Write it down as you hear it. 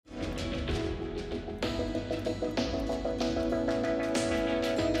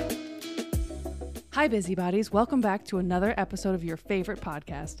Hi, busybodies. Welcome back to another episode of your favorite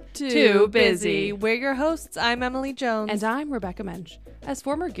podcast, Too Busy. We're your hosts. I'm Emily Jones. And I'm Rebecca Mensch. As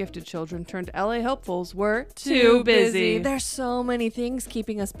former gifted children turned LA hopefuls, we're Too busy. There's so many things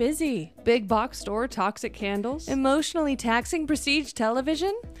keeping us busy. Big box store, toxic candles, Emotionally taxing prestige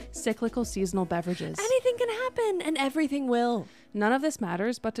television. cyclical seasonal beverages. Anything can happen, and everything will. None of this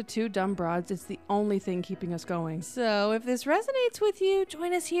matters, but to two dumb broads, it's the only thing keeping us going. So if this resonates with you,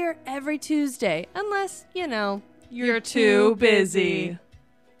 join us here every Tuesday. Unless, you're too busy.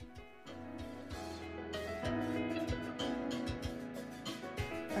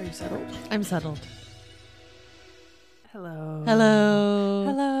 Are you settled? I'm settled. Hello. Hello.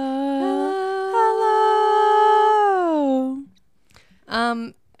 Hello.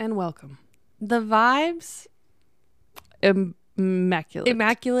 Hello. And welcome. The vibes,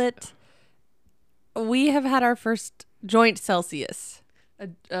 immaculate. We have had our first joint Celsius.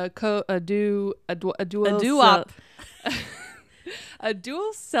 A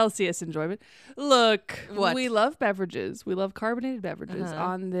dual Celsius enjoyment. Look, What? we love beverages. We love carbonated beverages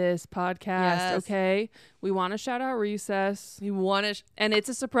on this podcast. Yes. Okay, we want to shout out Recess, We want to. and it's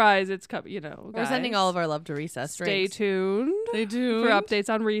a surprise. It's We're sending all of our love to Recess. Stay tuned. Stay tuned for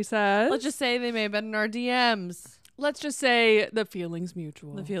updates on Recess. Let's just say they may have been in our DMs. Let's just say the feeling's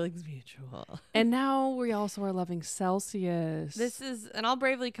mutual. The feeling's mutual. And now we also are loving Celsius. And I'll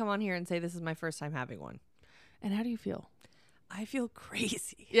bravely come on here and say this is my first time having one. And how do you feel? I feel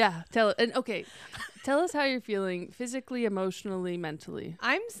crazy. Yeah, tell us how you're feeling physically, emotionally, mentally.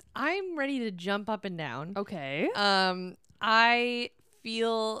 I'm ready to jump up and down. Okay. I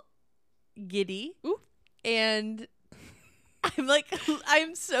feel giddy. Ooh. And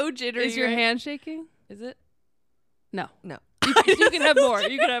I'm so jittery. Is your right? hand shaking? Is it? No. No. You can have more.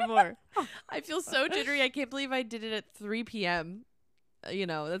 You can have more. I feel so jittery. I can't believe I did it at 3 p.m.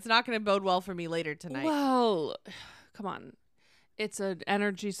 That's not going to bode well for me later tonight. Well, come on. It's an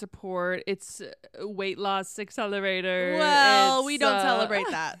energy support. It's a weight loss accelerator. Well, we don't celebrate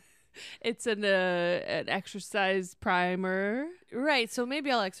that. It's an exercise primer. Right. So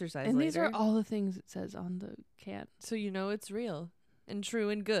maybe I'll exercise And later. these are all the things it says on the can. So it's real and true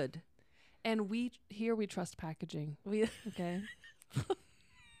and good. And we trust packaging. We Okay.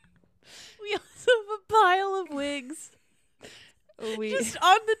 we also have a pile of wigs We just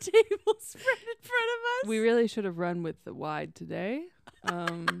on the table spread in front of us. we really should have run with the wide today.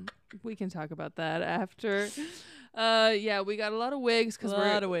 We can talk about that after. Yeah, we got a lot of wigs because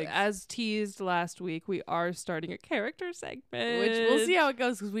as teased last week, we are starting a character segment, Which we'll see how it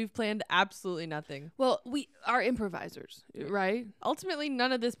goes because we've planned absolutely nothing. Well, we are improvisers, right? Ultimately,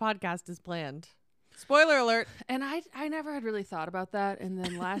 none of this podcast is planned. Spoiler alert. And I never had really thought about that, and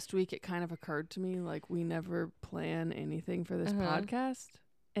then last week it kind of occurred to me like we never plan anything for this podcast,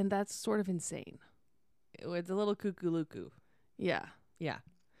 and that's sort of insane. It's a little cuckoo-luckoo. Yeah. Yeah.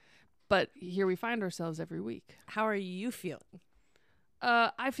 But here we find ourselves every week. How are you feeling?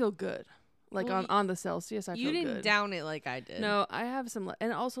 I feel good. Like Well, on the Celsius, I feel You good. didn't down it like I did. No, I have some,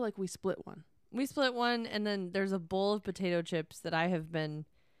 and also like we split one. We split one, and then there's a bowl of potato chips that I have been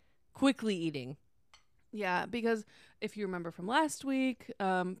quickly eating. Yeah, because if you remember from last week,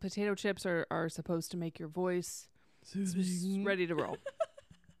 potato chips are supposed to make your voice ready to roll.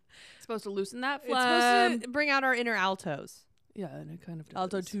 It's supposed to loosen that phlegm. It's supposed to bring out our inner altos. Yeah, and it kind of does.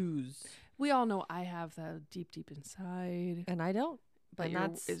 Alto twos. We all know I have that deep inside, And I don't. but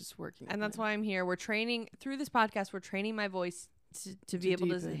and it's working. And with that's me. why I'm here. We're training through this podcast. We're training my voice to be able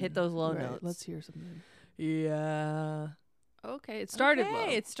to deepen. hit those low Right, notes. Let's hear something. Yeah. Okay, it started low.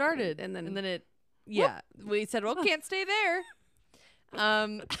 It started, and then it. Yeah, we said, well, can't stay there.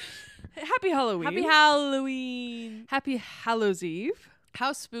 Happy Halloween. Happy Halloween. Happy Hallows Eve.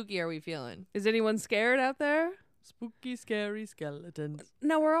 How spooky are we feeling? Is anyone scared out there? Spooky, scary skeletons.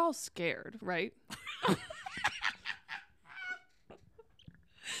 No, we're all scared, right?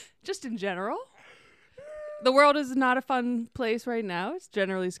 Just in general. The world is not a fun place right now. It's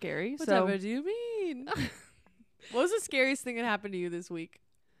generally scary. Whatever do you mean? What was the scariest thing that happened to you this week?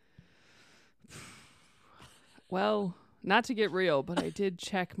 Well, not to get real, but I did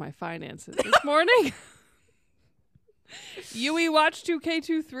check my finances this morning. Yui watch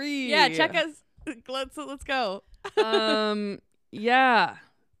 2K23. Yeah, check us. Let's go. Yeah.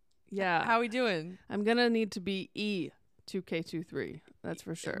 How we doing? I'm gonna need to be E2K23. That's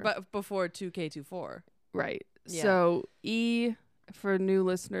for sure. But before 2K24. Right. Yeah. So E, for new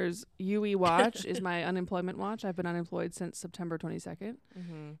listeners, UE watch is my unemployment watch. I've been unemployed since September 22nd.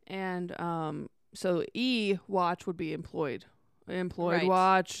 Mm-hmm. And so E watch would be employed Right.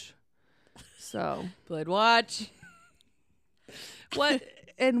 watch. So Blood watch. what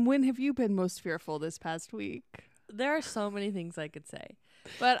And when have you been most fearful this past week? There are so many things I could say.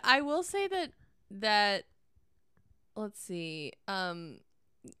 But I will say that let's see.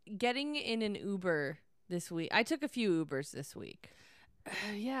 Getting in an Uber this week. I took a few Ubers this week.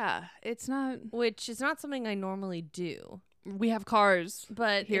 Yeah, it's not, which is not something I normally do. We have cars,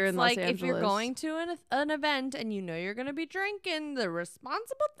 but here it's in like Los Angeles. If you're going to an event and you know you're going to be drinking, the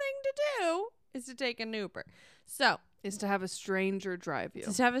responsible thing to do is to take an Uber. So is to have a stranger drive you.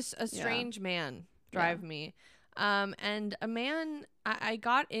 To have a strange man drive me. And a man, I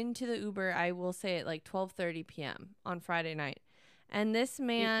got into the Uber, I will say at like 12:30 p.m. on Friday night. And this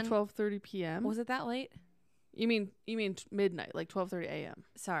man... 12:30 p.m.? Was it that late? You mean midnight, like 12:30 a.m.?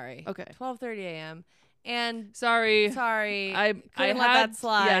 Sorry. Okay. 12:30 a.m. And... Sorry. I let that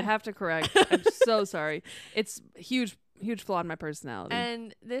slide. Yeah, I have to correct. I'm so sorry. It's huge flaw in my personality.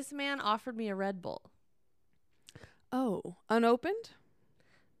 And this man offered me a Red Bull. Oh, unopened?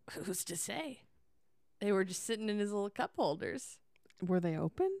 Who's to say? They were just sitting in his little cup holders. Were they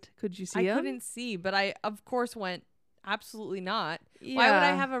opened? Could you see them? I couldn't see, but I, of course, went, absolutely not. Yeah. Why would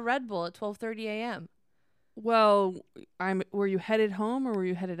I have a Red Bull at 12:30 a.m.? Well, were you headed home or were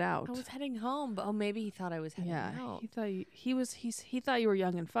you headed out? I was heading home, but maybe he thought I was heading out. He thought he thought you were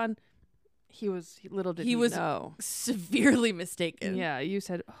young and fun. He was severely mistaken. Yeah, you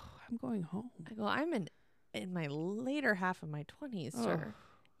said, "Oh, I'm going home." I go, "I'm in my later half of my 20s, sir.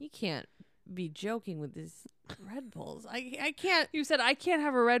 You can't be joking with these Red Bulls. I can't." You said, "I can't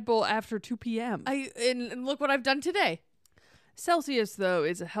have a Red Bull after 2 p.m." And look what I've done today. Celsius, though,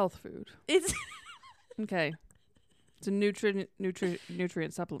 is a health food. It's okay. It's a nutrient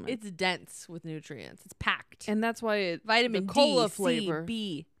supplement. It's dense with nutrients. It's packed, and that's why vitamin D, cola C, flavor.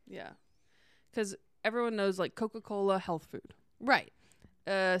 B. Yeah, because everyone knows like Coca-Cola health food, right?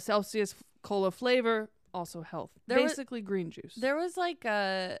 Celsius cola flavor also health. Basically green juice. There was like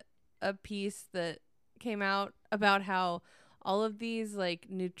a piece that came out about how all of these like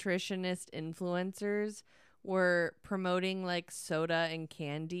nutritionist influencers were promoting like soda and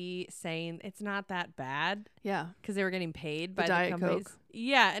candy, saying it's not that bad. Yeah, because they were getting paid by the Diet companies. Coke.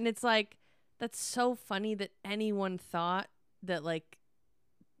 Yeah, and it's like that's so funny that anyone thought that like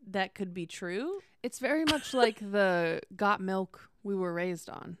that could be true. It's very much like the got milk we were raised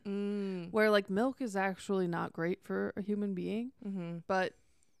on, where like milk is actually not great for a human being, but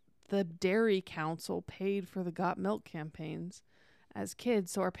the Dairy Council paid for the Got Milk campaigns as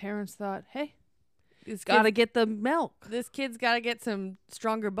kids, so our parents thought, hey, he's got to get the milk. This kid's got to get some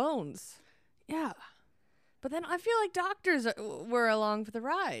stronger bones. Yeah. But then I feel like doctors were along for the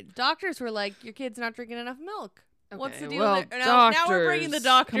ride. Doctors were like, your kid's not drinking enough milk. Okay, what's the deal there? Now we're bringing the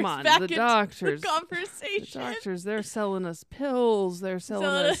doctors back into the conversation. The doctors, they're selling us pills. They're selling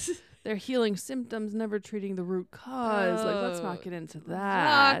us... They're healing symptoms, never treating the root cause. Like, let's not get into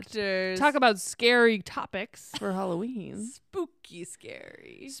that. Doctors. Talk about scary topics for Halloween. Spooky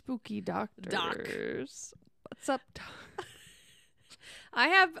scary. Spooky doctors. What's up, doc? I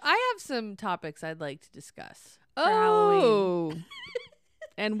have some topics I'd like to discuss for Halloween.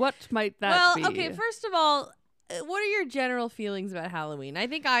 And what might that be? Well, okay, first of all, what are your general feelings about Halloween? I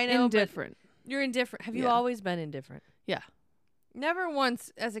think I know. Indifferent. You're indifferent. Have you always been indifferent? Yeah. Never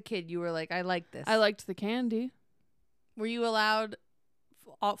once as a kid you were like, I like this. I liked the candy. Were you allowed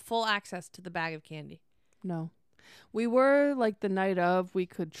full access to the bag of candy? No. We were like the night of, we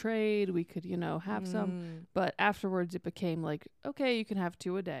could trade, we could, have some. But afterwards it became like, okay, you can have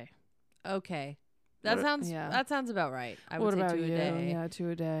 2 a day. Okay. That sounds about right. I would say 2 a day. Yeah, 2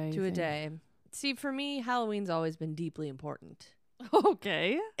 a day. 2 a day. See, for me, Halloween's always been deeply important.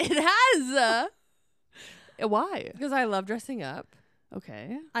 Okay. It has. Why? Because I love dressing up.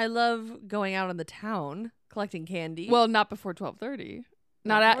 Okay. I love going out in the town collecting candy. Well, not before 12:30.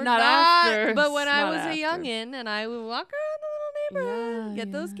 Not after. But when I was a youngin' and I would walk around the little neighborhood,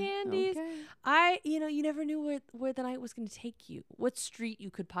 get those candies. Okay. You never knew where the night was going to take you. What street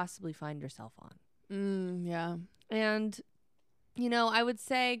you could possibly find yourself on. Yeah. And, I would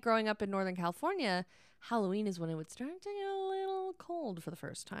say growing up in Northern California, Halloween is when it would start to get a little cold for the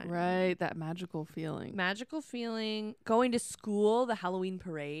first time. Right, that magical feeling. Going to school, the Halloween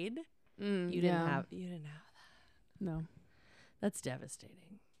parade. You didn't have that. No. That's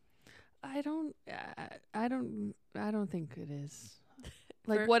devastating. I don't think it is.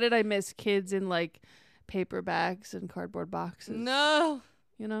 Like, what did I miss? Kids in like paper bags and cardboard boxes. No.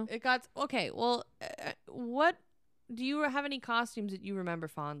 It got okay. Well, what do you have any costumes that you remember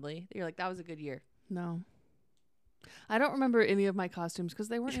fondly? That you're like, that was a good year. No. I don't remember any of my costumes because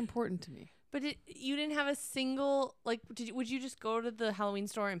they weren't important to me. But you didn't have a single, like, would you just go to the Halloween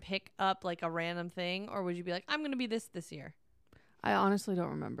store and pick up, like, a random thing? Or would you be like, I'm going to be this year? I honestly don't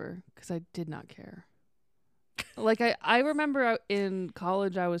remember because I did not care. Like, I remember in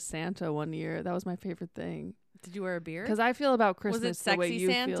college I was Santa one year. That was my favorite thing. Did you wear a beard? Because I feel about Christmas the way you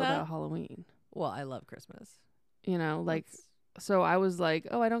Santa? feel about Halloween. Well, I love Christmas. You know, like, so I was like,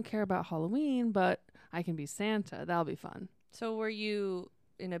 oh, I don't care about Halloween, but I can be Santa. That'll be fun. So were you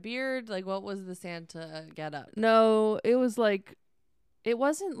in a beard? Like, what was the Santa getup? No, it was like, it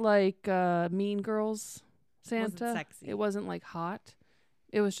wasn't like Mean Girls Santa. It wasn't sexy. It wasn't like hot.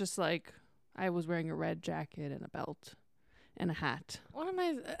 It was just like I was wearing a red jacket and a belt and a hat. What am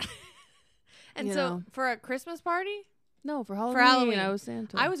I? And You so know. for a Christmas party? No, for Halloween, I was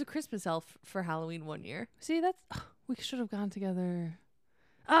Santa. I was a Christmas elf for Halloween one year. See, that's we should have gone together.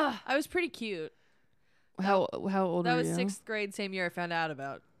 I was pretty cute. How old That were was you? 6th grade, same year I found out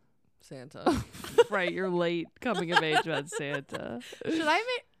about Santa. Right, you're late coming of age about Santa. Should I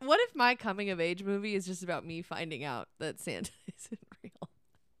make? What if my coming of age movie is just about me finding out that Santa isn't real?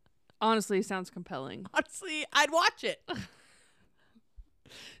 Honestly, sounds compelling. Honestly, I'd watch it.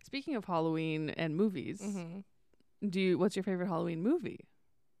 Speaking of Halloween and movies, what's your favorite Halloween movie?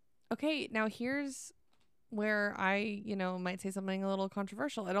 Okay, now here's where I, might say something a little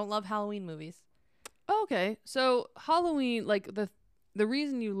controversial. I don't love Halloween movies. Oh, okay. So Halloween, like the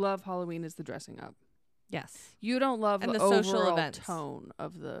reason you love Halloween is the dressing up. Yes. You don't love and the social overall events. tone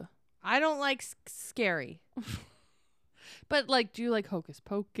of the. I don't like scary. But like, do you like Hocus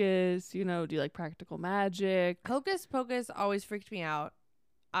Pocus? Do you like Practical Magic? Hocus Pocus always freaked me out.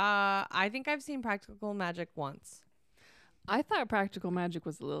 I think I've seen Practical Magic once. I thought Practical Magic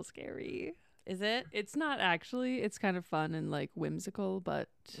was a little scary. Is it? It's not actually. It's kind of fun and like whimsical, but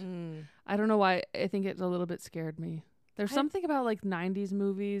I don't know why. I think it a little bit scared me. There's something about like 90s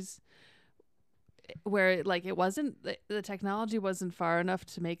movies where it wasn't, the technology wasn't far enough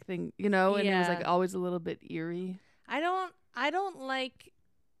to make things, and it was like always a little bit eerie. I don't like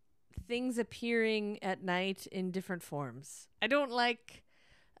things appearing at night in different forms. I don't like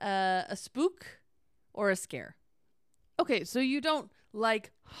a spook or a scare. Okay, so you don't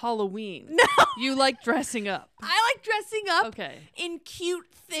like Halloween. No. You like dressing up. I like dressing up Okay. in cute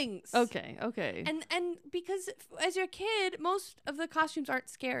things. Okay. And because as your kid, most of the costumes aren't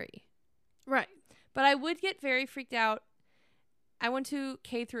scary. Right. But I would get very freaked out. I went to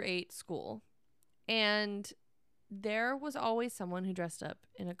K-8 school, and there was always someone who dressed up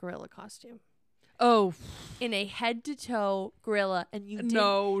in a gorilla costume. Oh, in a head-to-toe gorilla, and you didn't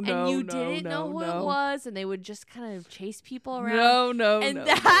know who it was, and they would just kind of chase people around.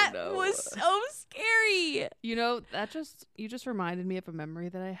 That was so scary. You just reminded me of a memory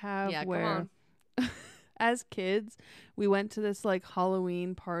that I have. Yeah, where, come on. As kids, we went to this like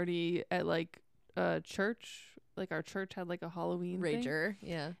Halloween party at like church. Like our church had like a Halloween Rager, thing.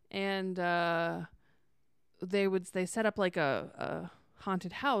 yeah, and they set up like a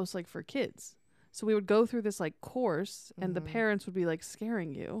haunted house like for kids. So we would go through this like course, and the parents would be like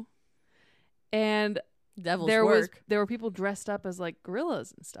scaring you, and there were people dressed up as like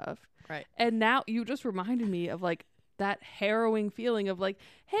gorillas and stuff. Right. And now you just reminded me of like that harrowing feeling of like,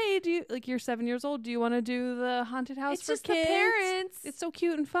 hey, you're 7 years old? Do you want to do the haunted house it's for just kids? The parents. It's so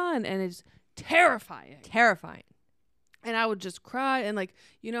cute and fun, and it's terrifying. And I would just cry, and like,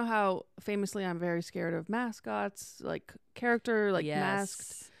 you know how famously I'm very scared of mascots, like character, like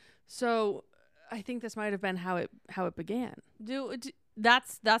masked. So I think this might have been how it began.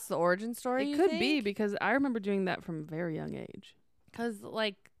 That's the origin story. It could be, because I remember doing that from a very young age. Because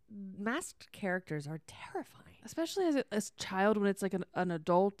like masked characters are terrifying, especially as a child, when it's like an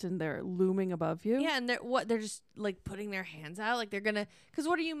adult and they're looming above you. Yeah, and they're just like putting their hands out, like they're gonna. Because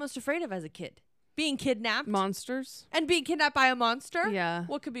what are you most afraid of as a kid? Being kidnapped? Monsters. And being kidnapped by a monster? Yeah.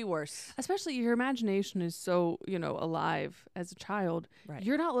 What could be worse? Especially your imagination is so, alive as a child. Right.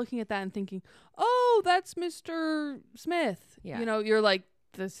 You're not looking at that and thinking, oh, that's Mr. Smith. Yeah. You're like,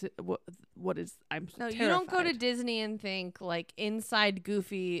 this, what is, I'm terrified. You don't go to Disney and think like inside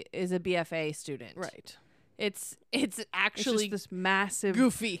Goofy is a BFA student. Right. It's actually just this massive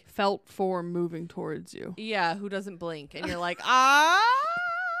Goofy felt form moving towards you. Yeah, who doesn't blink. And you're like, ah.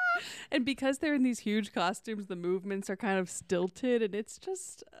 And because they're in these huge costumes, the movements are kind of stilted, and it's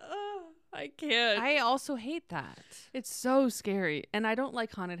just, I can't. I also hate that. It's so scary. And I don't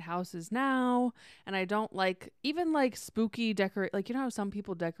like haunted houses now, and I don't like even like spooky decorate. Like, you know how some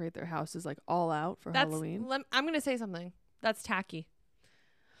people decorate their houses like all out for Halloween? I'm going to say something. That's tacky.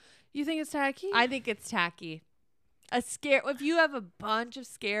 You think it's tacky? I think it's tacky. If you have a bunch of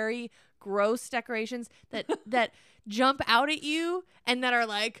scary, gross decorations that jump out at you and that are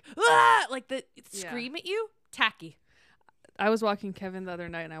like, ah! Scream at you, tacky. I was walking Kevin the other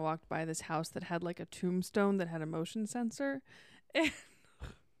night, and I walked by this house that had like a tombstone that had a motion sensor, And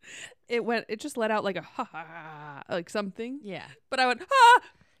it just let out like a ha ha ha, like something. Yeah. But I went, ha!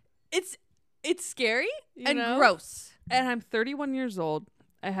 It's scary and know? gross. And I'm 31 years old.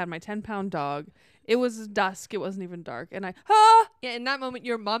 I had my 10-pound dog. It was dusk. It wasn't even dark. And I, ah! Yeah, in that moment,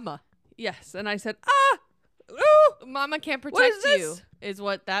 you're mama. Yes. And I said, ah! Ooh! Mama can't What protect is you, this? is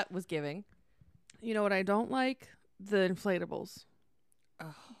what that was giving. You know what I don't like? The inflatables.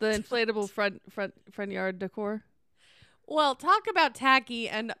 Oh. The inflatable front yard decor. Well, talk about tacky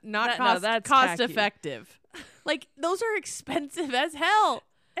and not that's cost tacky. effective. Like, those are expensive as hell.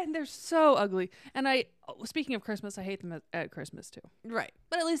 And they're so ugly. And speaking of Christmas, I hate them at Christmas too. Right.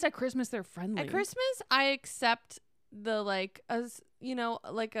 But at least at Christmas, they're friendly. At Christmas, I accept the, like, as you know,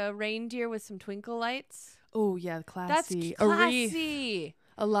 like a reindeer with some twinkle lights. Oh, yeah, classy. That's A classy. wreath.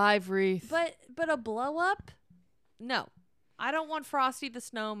 A live wreath. But a blow up? No. I don't want Frosty the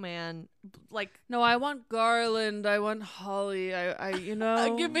Snowman. Like, no, I want garland. I want holly. I you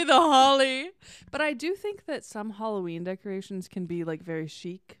know. give me the holly. But I do think that some Halloween decorations can be like very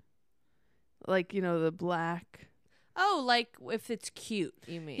chic. Like, you know, the black. Oh, like if it's cute,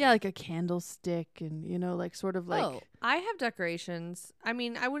 you mean? Yeah, like a candlestick and, you know, like sort of like. Oh, I have decorations. I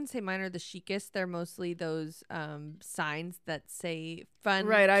mean, I wouldn't say mine are the chicest. They're mostly those signs that say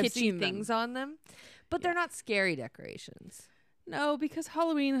fun, I've kitschy seen things on them. But they're not scary decorations. No, because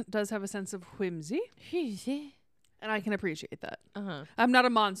Halloween does have a sense of whimsy. And I can appreciate that. Uh-huh. I'm not a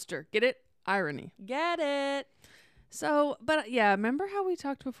monster. Get it? Irony. Get it. So, but yeah, remember how we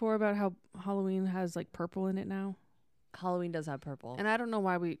talked before about how Halloween has like purple in it now? Halloween does have purple. And I don't know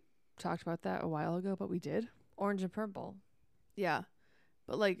why we talked about that a while ago, but we did. Orange and purple. Yeah.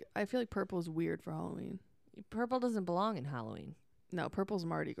 But like, I feel like purple is weird for Halloween. Purple doesn't belong in Halloween. No, purple's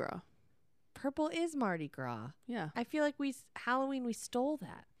Mardi Gras. Purple is Mardi Gras. Yeah. I feel like Halloween, we stole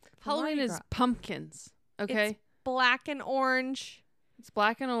that. Halloween is pumpkins. Okay. It's black and orange. It's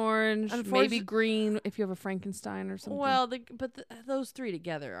black and orange, maybe green if you have a Frankenstein or something. Well, those three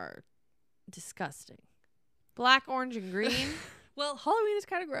together are disgusting. Black, orange, and green. Well, Halloween is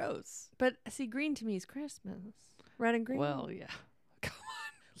kind of gross. But see, green to me is Christmas. Red and green. Well, yeah. Come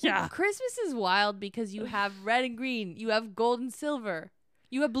on. Yeah. Christmas is wild because you have red and green. You have gold and silver.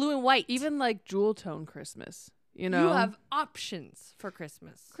 You have blue and white. Even like jewel tone Christmas. You know? You have options for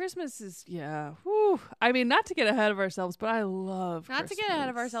Christmas. Christmas is, yeah. Whew. I mean, not to get ahead of ourselves, but I love Not to get ahead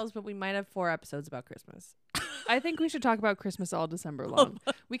of ourselves, but we might have 4 episodes about Christmas. I think we should talk about Christmas all December long.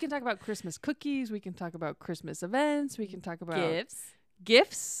 We can talk about Christmas cookies. We can talk about Christmas events. We can talk about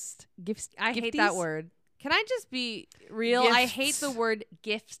Gifts. I hate that word. Can I just be real? Gifts. I hate the word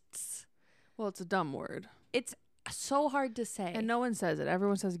gifts. Well, it's a dumb word. It's so hard to say. And no one says it.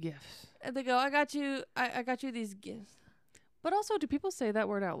 Everyone says gifts. And they go, I got you these gifts. But also, do people say that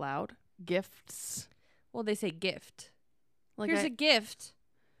word out loud? Gifts. Well, they say gift. Like here's a gift.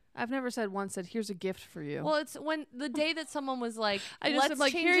 I've never said here's a gift for you. Well, it's when the day that someone was like, let's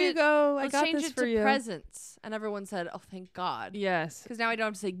like, here you go. I got this for you. Let's change it to presents. And everyone said, oh, thank God. Yes. Because now I don't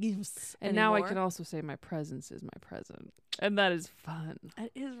have to say gifts And anymore. now I can also say my presence is my present. And that is fun.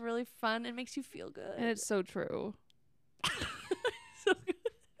 It is really fun. It makes you feel good. And it's so true. So good.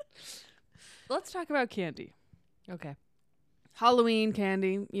 Let's talk about candy. Okay. Halloween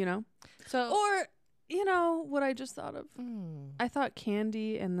candy, you know. So or you know what I just thought of? I thought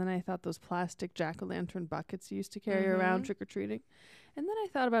candy, and then I thought those plastic jack-o'-lantern buckets you used to carry around trick-or-treating. And then I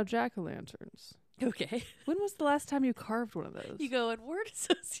thought about jack-o'-lanterns. Okay. When was the last time you carved one of those? You go at word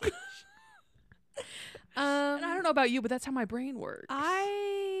association. And I don't know about you, but that's how my brain works.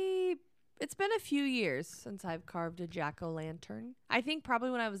 It's been a few years since I've carved a jack-o'-lantern. I think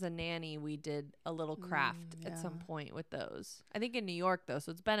probably when I was a nanny, we did a little craft at some point with those. I think in New York, though,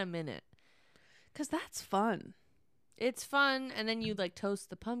 so it's been a minute. Because that's fun. It's fun, and then you, like, toast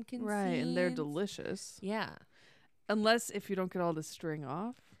the pumpkin seeds. And they're delicious. Yeah. Unless if you don't get all the string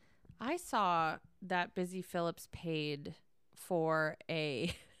off. I saw that Busy Phillips paid for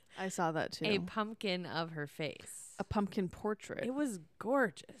I saw that, too. A pumpkin of her face. A pumpkin portrait. It was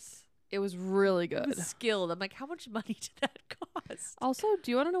gorgeous. It was really good. It was skilled. I'm like, how much money did that cost? Also, do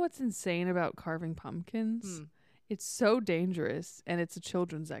you want to know what's insane about carving pumpkins? It's so dangerous, and it's a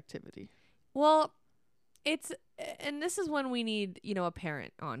children's activity. Well, and this is when we need, a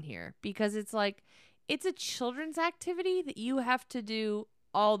parent on here, because it's like, it's a children's activity that you have to do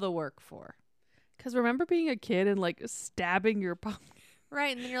all the work for. Because remember being a kid and like stabbing your pumpkin?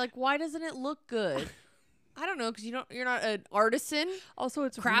 Right. And then you're like, why doesn't it look good? I don't know, because you're not an artisan. Also,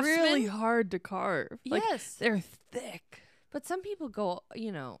 it's craftsman. Really hard to carve. Like, yes. They're thick. But some people go,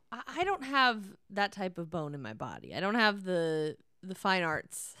 I don't have that type of bone in my body. I don't have the fine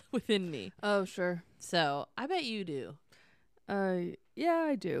arts within me. Oh, sure. So I bet you do. Yeah,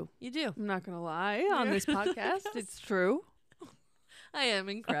 I do. You do. I'm not gonna lie on this podcast. It's true. I am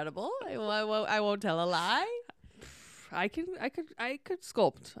incredible. I won't tell a lie. I could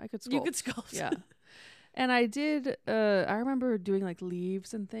sculpt. I could sculpt. You could sculpt. Yeah. And I did. I remember doing like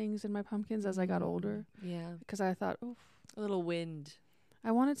leaves and things in my pumpkins as I got older. Yeah. Because I thought, oh, a little wind.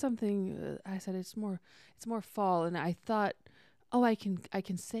 I wanted something. I said it's more fall, and I thought, oh, I can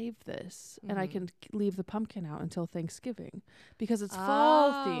save this, and I can leave the pumpkin out until Thanksgiving because it's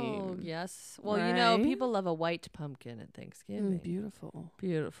fall themed. Yes. Well, you know, people love a white pumpkin at Thanksgiving. Beautiful,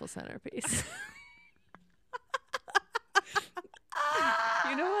 beautiful centerpiece.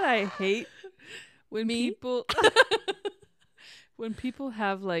 You know what I hate? When people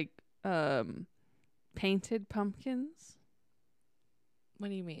have like painted pumpkins. What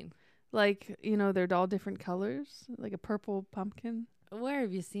do you mean? Like, you know, they're all different colors, like a purple pumpkin. Where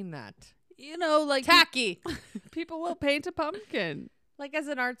have you seen that? You know, like tacky. People will paint a pumpkin. Like as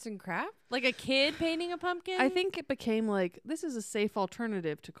an arts and craft? Like a kid painting a pumpkin? I think it became like, this is a safe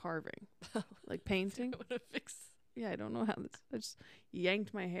alternative to carving. Like painting. Yeah, I don't know how this. I just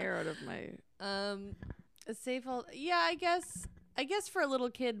yanked my hair out of my. A safe. Yeah, I guess for a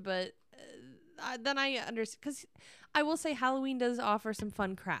little kid, but then I understand because I will say Halloween does offer some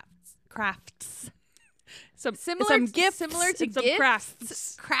fun crafts. Some gifts, similar to gifts.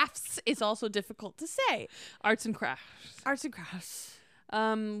 Crafts. Crafts is also difficult to say. Arts and crafts.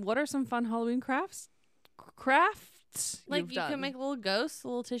 What are some fun Halloween crafts? Like you can make little ghosts,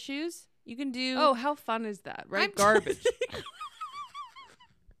 little tissues. You can do. Oh, how fun is that? Right, garbage.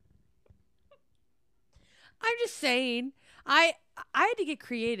 I'm just saying. I had to get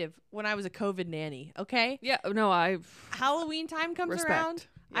creative when I was a COVID nanny. Okay. Yeah. No, Halloween time comes around.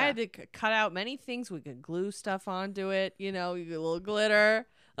 Yeah. I had to cut out many things. We could glue stuff onto it. You know, you get a little glitter.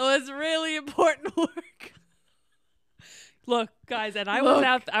 It was really important work. Look, guys, and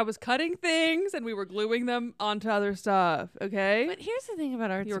I was cutting things and we were gluing them onto other stuff. Okay. But here's the thing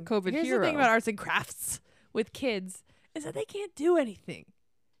about arts. You're a COVID hero. Here's the thing about arts and crafts with kids is that they can't do anything.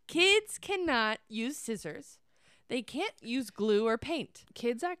 Kids cannot use scissors. They can't use glue or paint.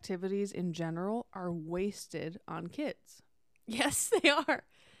 Kids' activities in general are wasted on kids. Yes, they are.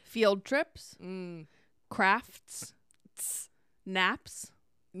 Field trips, crafts, naps.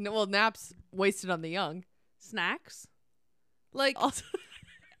 No, well, naps wasted on the young. Snacks. Like, also,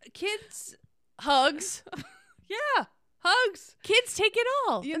 kids. Hugs. Yeah, hugs. Kids take it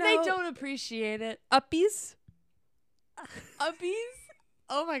all. You and know, they don't appreciate it. Uppies.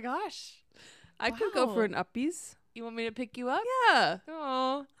 Oh my gosh. I could go for an uppies. You want me to pick you up? Yeah.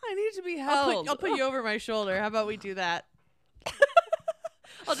 Oh, I need to be held. I'll put you over my shoulder. How about we do that?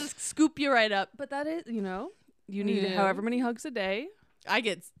 I'll just scoop you right up. But that is, you know, you need however many hugs a day. I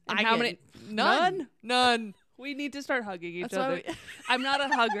get many? None. We need to start hugging each other. I'm not a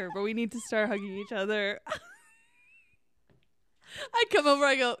hugger, but we need to start hugging each other. I come over,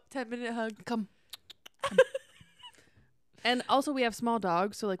 I go, 10-minute hug. Come. And also we have small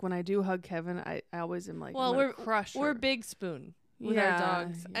dogs, so like when I do hug Kevin, I always am like, well, we're crusher. We're big spoon with our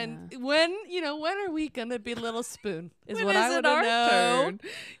dogs. Yeah. And when are we gonna be little spoon? Is what I want to know. Turn,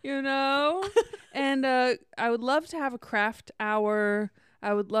 you know? And I would love to have a craft hour.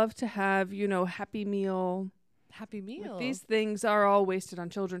 I would love to have, Happy Meal. Happy Meal. These things are all wasted on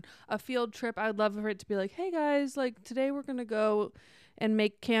children. A field trip, I would love for it to be like, hey guys, like today we're gonna go and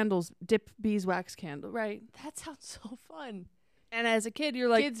make candles, dip beeswax candle, right? That sounds so fun. And as a kid, you're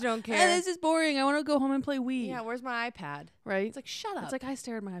like, kids don't care. Hey, this is boring. I want to go home and play Wii. Yeah, where's my iPad? Right? It's like, shut up. It's like I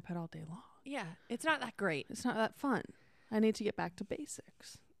stare at my iPad all day long. Yeah, it's not that great. It's not that fun. I need to get back to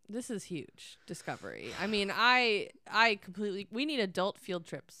basics. This is huge discovery. I mean, we need adult field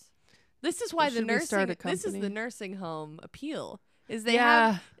trips. This is why this is the nursing home appeal. Is they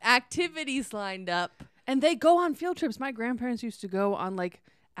have activities lined up. And they go on field trips. My grandparents used to go on like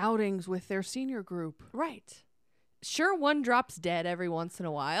outings with their senior group. Right. Sure, one drops dead every once in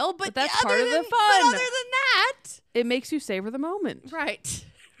a while, but that's part of the fun. But other than that, it makes you savor the moment. Right.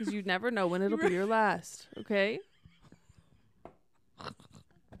 Because you never know when it'll be your last. Okay?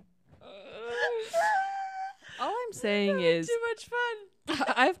 All I'm saying is too much fun.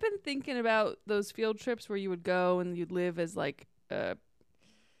 I've been thinking about those field trips where you would go and you'd live as like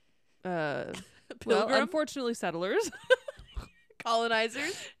well, unfortunately settlers.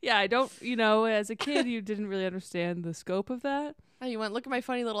 Colonizers. Yeah, I don't, as a kid, you didn't really understand the scope of that. Oh, you went, look at my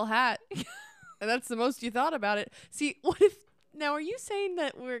funny little hat. And that's the most you thought about it. See, now are you saying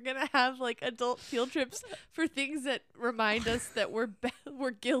that we're going to have like adult field trips for things that remind us that we're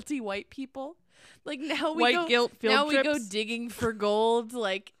guilty white people? Like now White guilt field trips. we go digging for gold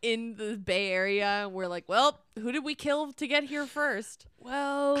like in the Bay Area. And we're like, well, who did we kill to get here first?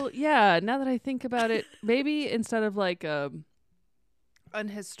 Well, yeah. Now that I think about it, maybe instead of like an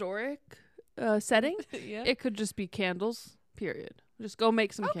historic setting, it could just be candles. Period. Just go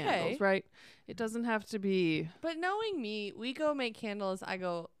make some candles, right? It doesn't have to be. But knowing me, we go make candles. I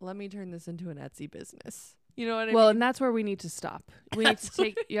go, let me turn this into an Etsy business. You know what I mean? Well, and that's where we need to stop. We need to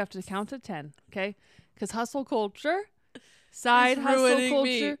take. You have to count to 10, okay? Because hustle culture, side hustle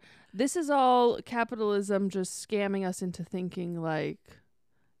culture. This is all capitalism just scamming us into thinking like,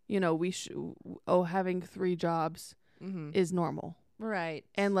 we should. Having 3 jobs is normal, right?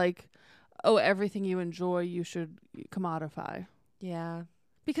 And like, everything you enjoy, you should commodify. Yeah.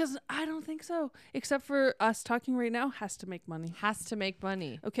 Because I don't think so. Except for us talking right now has to make money.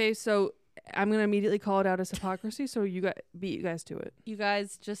 Okay, so I'm going to immediately call it out as hypocrisy, so beat you guys to it. You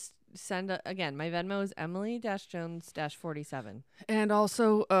guys just send again, my Venmo is Emily-Jones-47. And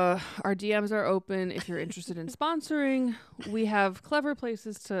also, our DMs are open if you're interested in sponsoring. We have clever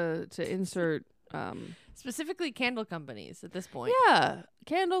places to insert... specifically candle companies at this point. Yeah.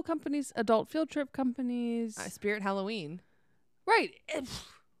 Candle companies, adult field trip companies. Spirit Halloween. Right.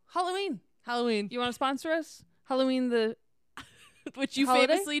 Halloween. You want to sponsor us? Halloween which you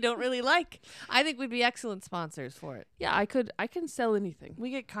holiday? Famously don't really like. I think we'd be excellent sponsors for it. Yeah, I can sell anything. We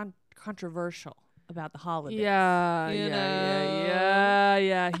get controversial about the holidays. Yeah,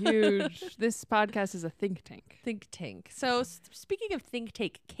 huge. This podcast is a think tank. So speaking of think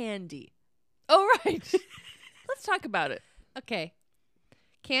tank, candy. Oh, right. Let's talk about it. Okay.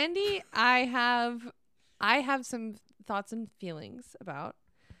 Candy, I have some thoughts and feelings about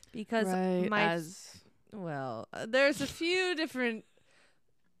because there's a few different.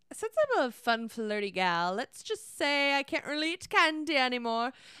 Since I'm a fun, flirty gal, let's just say I can't relate to candy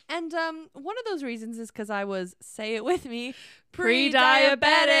anymore. And one of those reasons is because I was, say it with me,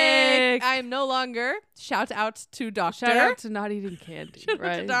 pre-diabetic. I am no longer. Shout out to doctor. Shout out to not eating candy. Shout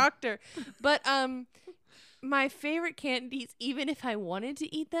out to doctor. But my favorite candies, even if I wanted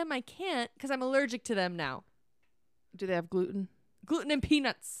to eat them, I can't because I'm allergic to them now. Do they have gluten? Gluten and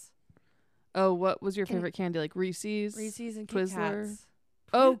peanuts. Oh, what was your favorite candy? Like Reese's? Reese's and Twizzler? Kit Kats.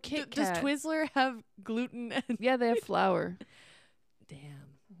 Oh, Kit Does Kat. Twizzler have gluten? Yeah, they have flour.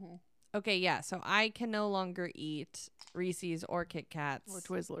 Damn. Mm-hmm. Okay, yeah. So I can no longer eat Reese's or Kit Kats. Or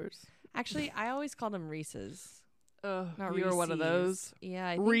Twizzlers. Actually, I always called them Reese's. Not you were one of those. Yeah,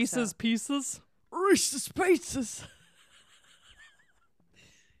 I think Reese's so. Pieces. Reese's Pieces.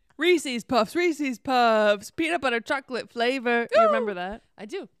 Reese's Puffs. Peanut butter chocolate flavor. You remember that? I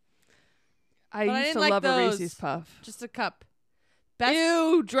do. I used to love a Reese's Puff. Just a cup.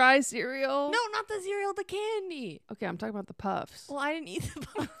 Ew, dry cereal. No, not the cereal, the candy. Okay, I'm talking about the Puffs. Well, I didn't eat the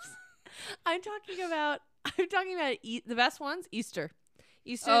Puffs. I'm talking about the best ones. Easter,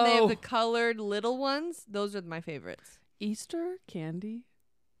 they have the colored little ones. Those are my favorites. Easter candy.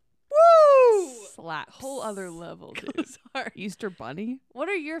 Woo! Slaps. Whole other level, dude. Sorry. Easter bunny. What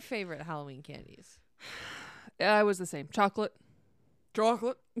are your favorite Halloween candies? I was the same. Chocolate.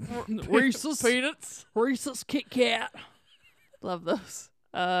 Reese's peanuts. Reese's Kit Kat. Love those.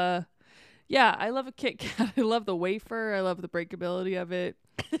 Yeah, I love a Kit Kat. I love the wafer. I love the breakability of it.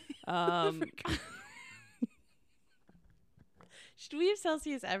 Should we have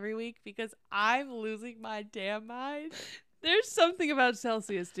Celsius every week? Because I'm losing my damn mind. There's something about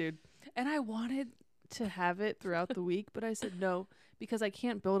Celsius, dude. And I wanted to have it throughout the week, but I said no because I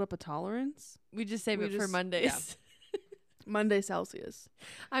can't build up a tolerance. We just save it for Mondays. Yeah. Monday Celsius.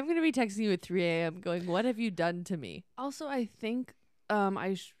 I'm going to be texting you at 3 a.m. going, what have you done to me? Also, I think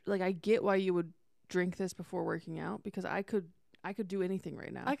I get why you would drink this before working out because I could do anything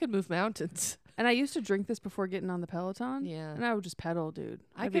right now. I could move mountains. And I used to drink this before getting on the Peloton. Yeah. And I would just pedal, dude.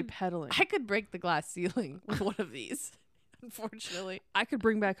 I'd be pedaling. I could break the glass ceiling with one of these. Unfortunately. I could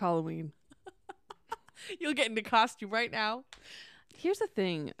bring back Halloween. You'll get into costume right now. Here's the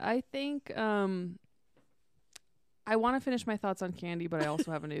thing. I think I want to finish my thoughts on candy, but I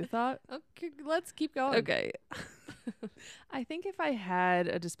also have a new thought. Okay, let's keep going. Okay. I think if I had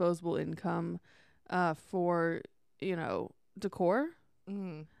a disposable income for, decor,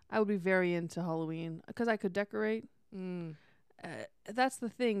 I would be very into Halloween because I could decorate. That's the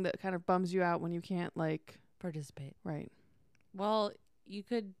thing that kind of bums you out when you can't, participate. Right. Well, you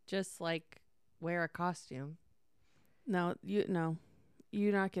could just, wear a costume. No, you're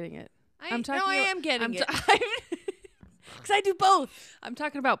not getting it. I am getting it. Because I do both. I'm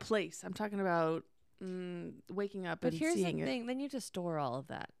talking about place. I'm talking about waking up and seeing it. But here's the thing. Then you have to store all of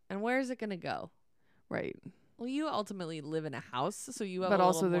that. And where is it going to go? Right. Well, you ultimately live in a house, so you have But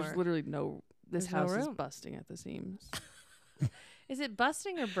also there's literally no this house is busting at the seams. Is it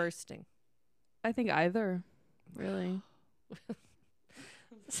busting or bursting? I think either. Really.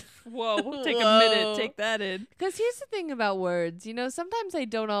 Whoa, we'll take a minute. Take that in. Because here's the thing about words. You know, sometimes I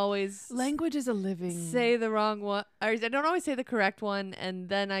don't always... Language is a living... say the wrong one. Or I don't always say the correct one, and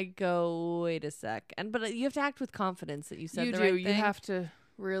then I go, wait a sec. But you have to act with confidence that you said the right thing. You have to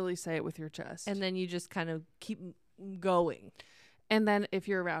really say it with your chest. And then you just kind of keep going. And then if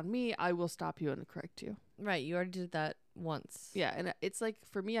you're around me, I will stop you and correct you. Right. You already did that once. Yeah. And it's like,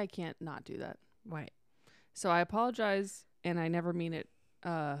 for me, I can't not do that. Right. So I apologize, and I never mean it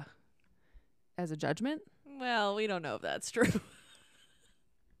as a judgment. Well, we don't know if that's true.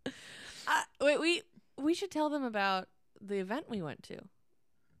 Wait, we should tell them about the event we went to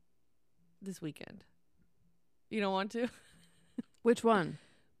this weekend. You don't want to? Which one?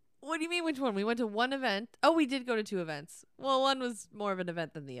 What do you mean which one? We went to one event. Oh, we did go to 2 events. Well, one was more of an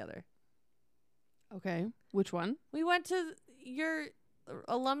event than the other. Okay. Which one? We went to your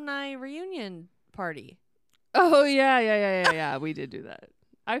alumni reunion party. Oh, yeah. We did do that.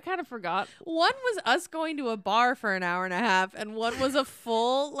 I kind of forgot. One was us going to a bar for an hour and a half, and one was a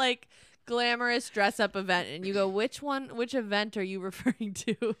full, like, glamorous dress-up event. And you go, which event are you referring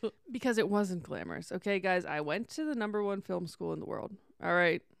to? Because it wasn't glamorous. Okay, guys, I went to the #1 film school in the world. All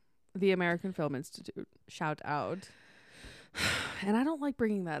right. The American Film Institute. Shout out. And I don't like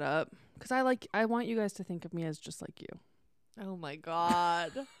bringing that up because I want you guys to think of me as just like you. Oh, my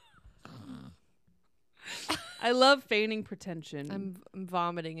God. I love feigning pretension. I'm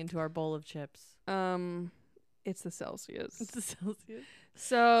vomiting into our bowl of chips. It's the Celsius. It's the Celsius.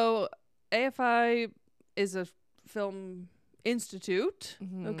 So AFI is a film institute.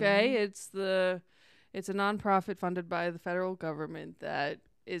 Mm-hmm. Okay, it's a nonprofit funded by the federal government that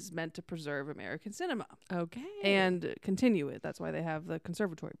is meant to preserve American cinema. Okay, and continue it. That's why they have the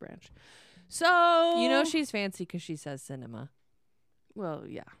conservatory branch. So you know she's fancy because she says cinema. Well,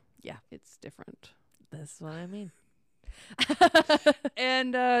 yeah, it's different. That's what I mean.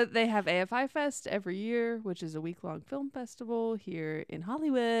 And they have AFI Fest every year, which is a week-long film festival here in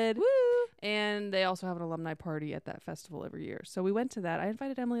Hollywood. Woo! And they also have an alumni party at that festival every year. So we went to that. I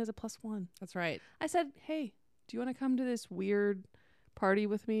invited Emily as a +1. That's right. I said, hey, do you want to come to this weird party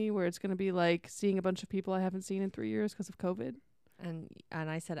with me where it's going to be like seeing a bunch of people I haven't seen in 3 years because of COVID? And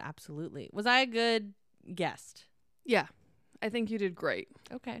I said, absolutely. Was I a good guest? Yeah. I think you did great.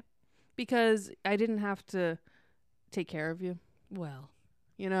 Okay. Because I didn't have to take care of you. Well,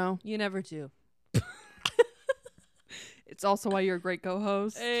 you know? You never do. It's also why you're a great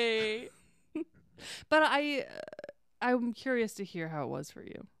co-host. Hey. But I'm curious to hear how it was for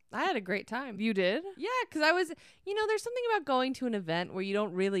you. I had a great time. You did? Yeah, because I was, there's something about going to an event where you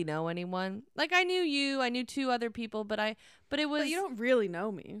don't really know anyone. Like, I knew you, I knew 2 other people, but it was... But you don't really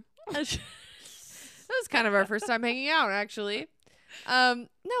know me. That was kind of our first time hanging out, actually.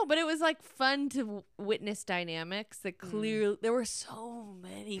 No, but it was like fun to witness dynamics that clearly there were so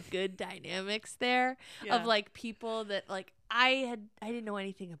many good dynamics there of like people that like I didn't know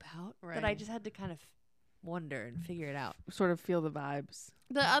anything about, but I just had to kind of wonder and figure it out. Sort of feel the vibes.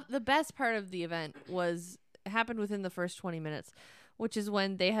 The best part of the event happened within the first 20 minutes, which is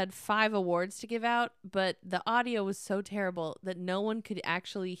when they had 5 awards to give out, but the audio was so terrible that no one could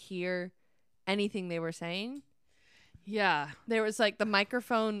actually hear anything they were saying. Yeah. There was like the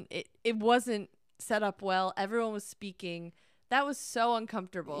microphone, it wasn't set up well. Everyone was speaking. That was so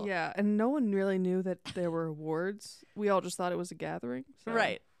uncomfortable. Yeah, and no one really knew that there were awards. We all just thought it was a gathering. So.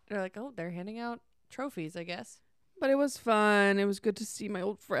 Right. They're like, oh, they're handing out trophies, I guess. But it was fun. It was good to see my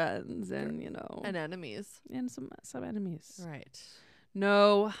old friends and, And enemies. And some enemies. Right.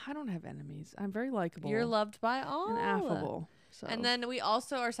 No, I don't have enemies. I'm very likable. You're loved by all. And affable. So. And then we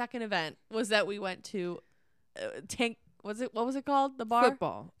also, our second event was that we went to what was it called? The bar?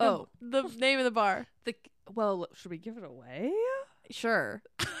 Football. The name of the bar. Well, should we give it away? Sure.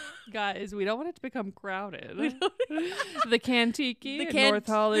 Guys, we don't want it to become crowded. The Cantiki in North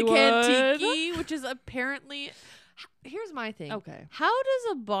The Hollywood. Cantiki, which is apparently... Here's my thing. Okay. How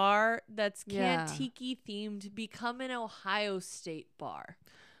does a bar that's Cantiki themed become an Ohio State bar?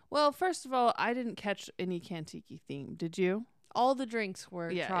 Well, first of all, I didn't catch any Cantiki theme. Did you? All the drinks were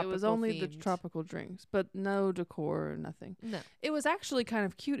tropical it was only themed. the tropical drinks, but no decor or nothing. No. It was actually kind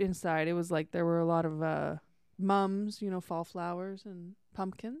of cute inside. It was like there were a lot of mums, fall flowers and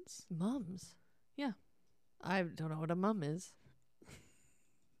pumpkins. Mums? Yeah. I don't know what a mum is.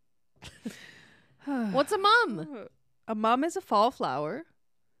 What's a mum? A mum is a fall flower.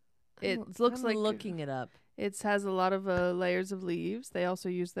 I'm looking it up. It has a lot of layers of leaves. They also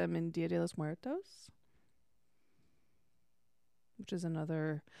use them in Dia de los Muertos, which is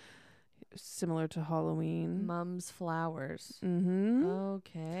another similar to Halloween. Mum's flowers. Mm-hmm.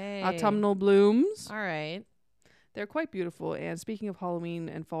 Okay. Autumnal blooms. All right. They're quite beautiful. And speaking of Halloween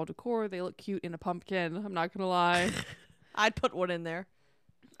and fall decor, they look cute in a pumpkin. I'm not going to lie. I'd put one in there.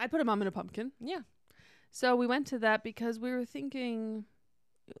 I'd put a mum in a pumpkin. Yeah. So we went to that because we were thinking,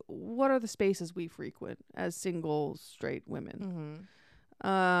 what are the spaces we frequent as single straight women?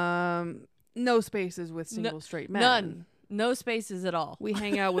 Mm-hmm. No spaces with single straight men. None. No spaces at all. We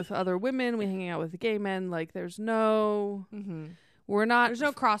hang out with other women. We hang out with gay men. Like there's no, we're not. There's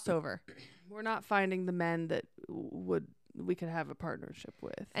no crossover. We're not finding the men that we could have a partnership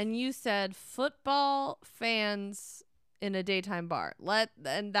with. And you said football fans in a daytime bar.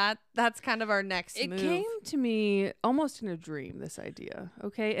 That's kind of our next move. It came to me almost in a dream, this idea.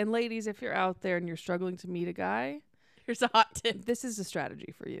 Okay. And ladies, if you're out there and you're struggling to meet a guy, here's a hot tip. This is a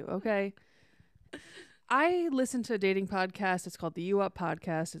strategy for you. Okay. I listened to a dating podcast. It's called the You Up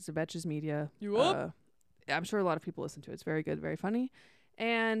Podcast. It's a Betches Media. You Up? I'm sure a lot of people listen to it. It's very good, very funny.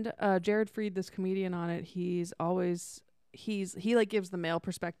 And Jared Freed, this comedian on it, he like gives the male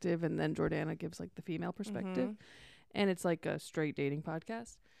perspective, and then Jordana gives like the female perspective. And it's like a straight dating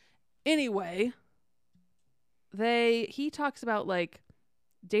podcast. Anyway, he talks about like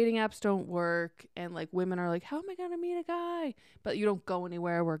dating apps don't work, and like women are like, how am I gonna meet a guy? But you don't go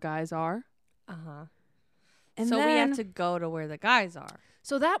anywhere where guys are. And so then, we had to go to where the guys are.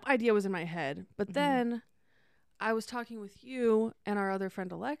 So that idea was in my head, but then I was talking with you and our other friend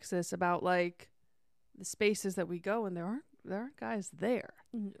Alexis about like the spaces that we go, and there aren't guys there.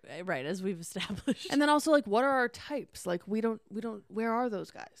 Right, as we've established. And then also like, what are our types? Like we don't where are those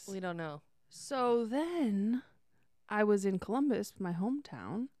guys? We don't know. So then I was in Columbus, my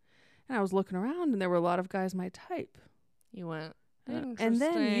hometown, and I was looking around, and there were a lot of guys my type. You went, and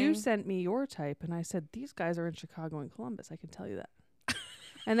then you sent me your type, and I said, these guys are in Chicago and Columbus. I can tell you that.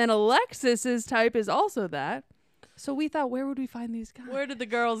 And then Alexis's type is also that. So we thought, where would we find these guys? Where did the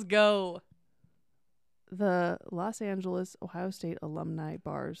girls go? The Los Angeles, Ohio State alumni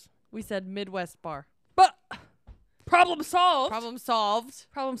bars. We said Midwest bar. But problem solved. Problem solved.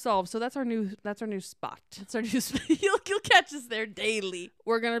 Problem solved. So that's our new spot. That's our new spot. You'll catch us there daily.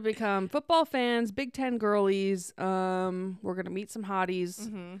 We're gonna become football fans, Big Ten girlies. We're gonna meet some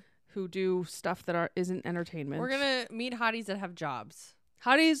hotties who do stuff that isn't entertainment. We're gonna meet hotties that have jobs.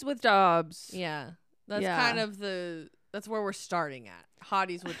 Hotties with jobs. Yeah. That's kind of that's where we're starting at.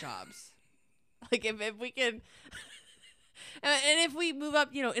 Hotties with jobs. Like if we can and if we move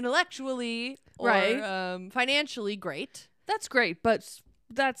up, intellectually or financially, great. That's great, but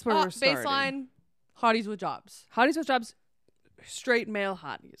that's where we're starting. Baseline, hotties with jobs. Hotties with jobs, straight male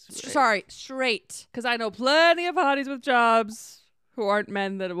hotties. Right? Sorry, straight. Because I know plenty of hotties with jobs who aren't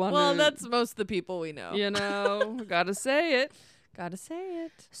men that want to. Well, that's most of the people we know. Gotta say it. Gotta say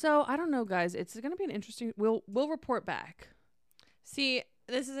it. So I don't know, guys. It's gonna be an interesting. We'll report back. See,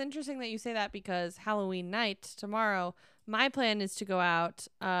 this is interesting that you say that because Halloween night tomorrow, my plan is to go out.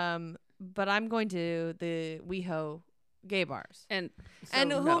 But I'm going to the WeHo gay bars, and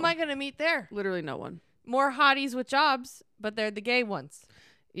who am I gonna meet there? Literally no one. More hotties with jobs, but they're the gay ones.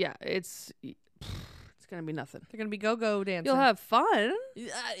 Yeah, it's gonna be nothing. They're gonna be go-go dancing. You'll have fun,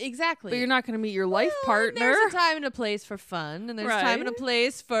 exactly, but you're not gonna meet your life partner. There's a time and a place for fun, and there's a time and a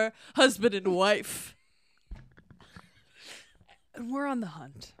place for husband and wife. And we're on the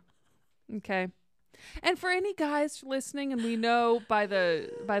hunt. Okay. And for any guys listening, and we know by the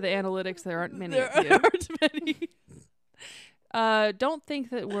analytics there aren't many. There aren't many. Don't think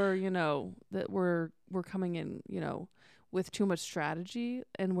that we're coming in, with too much strategy,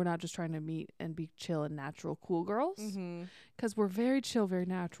 and we're not just trying to meet and be chill and natural, cool girls. Because we're very chill, very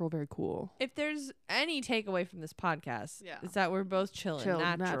natural, very cool. If there's any takeaway from this podcast, it's that we're both chill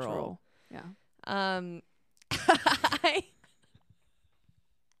and natural. Yeah.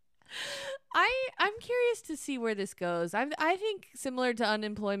 I'm curious to see where this goes. I think similar to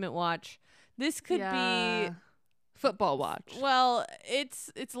Unemployment Watch, this could be Football Watch. Well,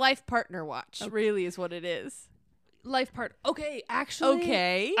 it's Life Partner Watch. Really is what it is. Life part. Okay, actually.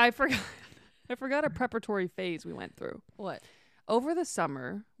 Okay. I forgot a preparatory phase we went through. What? Over the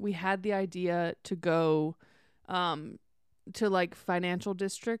summer, we had the idea to go to like financial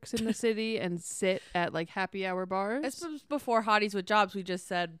districts in the city and sit at like happy hour bars. This was before Hotties with Jobs. We just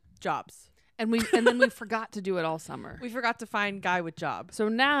said jobs. And then we forgot to do it all summer. We forgot to find guy with job. So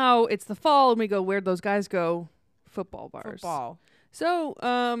now it's the fall and we go, where'd those guys go? Football bars. Football. So,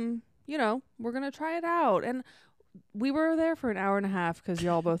 we're going to try it out. And we were there for an hour and a half because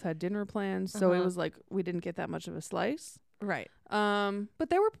y'all both had dinner plans. So it was like we didn't get that much of a slice. Right. But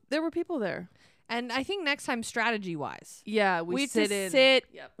there were people there. And I think next time, strategy-wise. Yeah, we sit.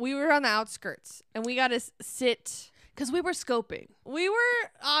 Yep. We were on the outskirts, and we got to sit. Because we were scoping. We were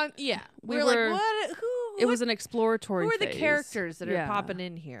on, we were like, what? It was an exploratory phase. Who are the phase. characters that are popping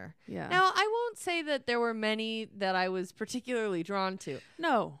in here? Yeah. Now, I won't say that there were many that I was particularly drawn to.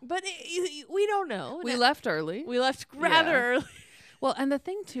 No. But we don't know. We left early. We left rather early. Well, and the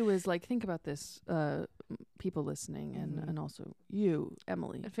thing, too, is, like, think about this, people listening, and also you,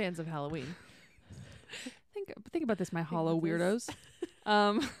 Emily. Fans of Halloween. Think about this, my hollow weirdos.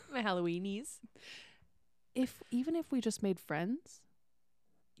 My Halloweenies. Even if we just made friends,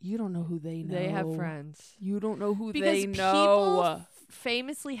 you don't know who they know. They have friends. You don't know who because they know. People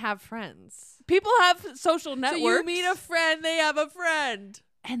famously have friends. People have social networks. So you meet a friend, they have a friend.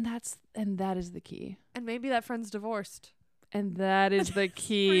 And that is the key. And maybe that friend's divorced. And that is the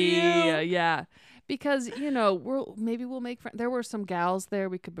key. Yeah. Because, maybe we'll make friends. There were some gals there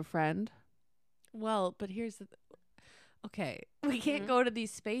we could befriend. Well, but here's the okay, we can't go to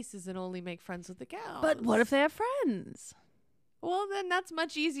these spaces and only make friends with the gals. But what if they have friends? Well, then that's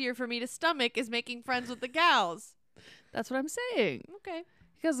much easier for me to stomach is making friends with the gals. That's what I'm saying. Okay.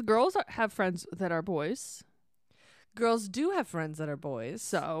 Because girls have friends that are boys. Girls do have friends that are boys.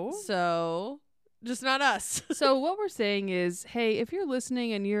 So, just not us. So what we're saying is, hey, if you're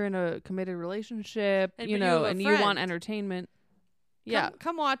listening and you're in a committed relationship, and you want entertainment,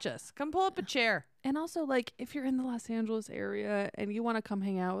 come watch us. Come pull up a chair. And also, like, if you're in the Los Angeles area and you want to come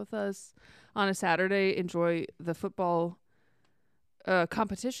hang out with us on a Saturday, enjoy the football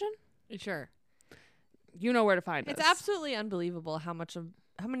competition. Sure. You know where to find us. It's absolutely unbelievable how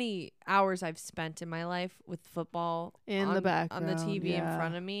many hours I've spent in my life with football in the background on the TV in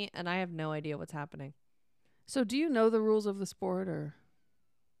front of me, and I have no idea what's happening. So do you know the rules of the sport or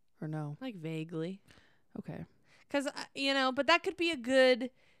no? Like vaguely. Okay. Because, but that could be a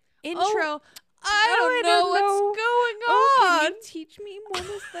good intro. Oh. I don't know what's going on. Can you teach me what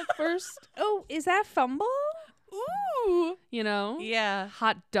is the first? Oh, is that fumble? Ooh. Yeah.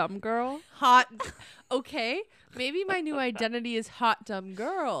 Hot dumb girl. Okay. Maybe my new identity is hot dumb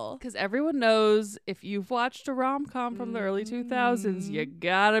girl. Because everyone knows if you've watched a rom-com from the early 2000s, you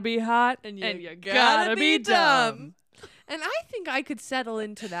gotta be hot and you gotta be dumb. And I think I could settle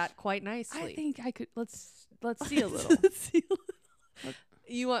into that quite nicely. I think I could. Let's see a little.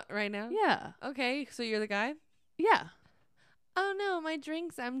 You want right now? Yeah. Okay, so you're the guy? Yeah. Oh no, my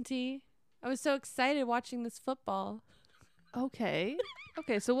drink's empty. I was so excited watching this football. Okay.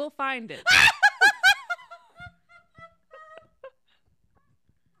 Okay, so we'll find it.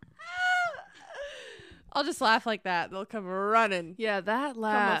 I'll just laugh like that. They'll come running. Yeah, that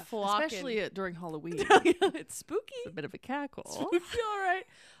laugh. Especially during Halloween. It's spooky. It's a bit of a cackle. Spooky, all right.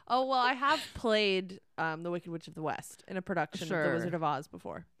 Oh, well, I have played The Wicked Witch of the West in a production of The Wizard of Oz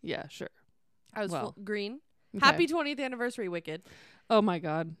before. Yeah, sure. I was green. Okay. Happy 20th anniversary, Wicked. Oh, my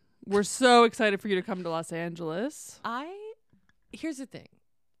God. We're so excited for you to come to Los Angeles. Here's the thing.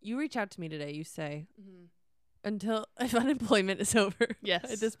 You reach out to me today. You say, if unemployment is over.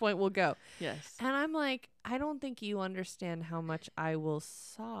 Yes. At this point, we'll go. Yes. And I'm like, I don't think you understand how much I will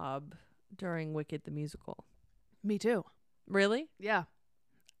sob during Wicked the musical. Me too. Really? Yeah.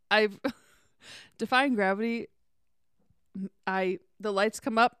 I've Defying Gravity. The lights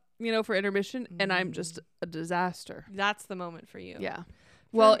come up, for intermission, and I'm just a disaster. That's the moment for you. Yeah.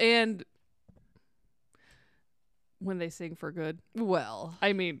 Well, and when they sing For Good. Well,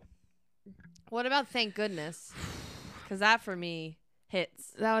 I mean, what about Thank Goodness? Because that for me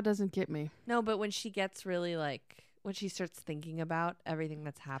hits. That doesn't get me. No, but when she gets really when she starts thinking about everything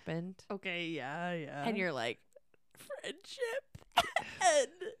that's happened. Okay, yeah. And you're like, friendship.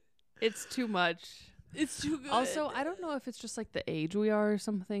 It's too much. It's too good. Also, I don't know if it's just like the age we are or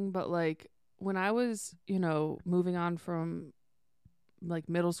something, but when I was, moving on from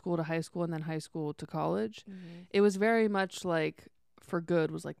middle school to high school and then high school to college, it was very much like For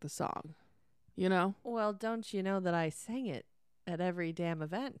Good was like the song, Well, don't you know that I sang it at every damn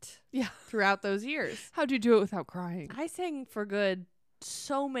event? Yeah. Throughout those years. How'd you do it without crying? I sang For Good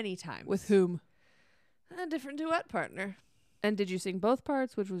so many times. With whom? A different duet partner. And did you sing both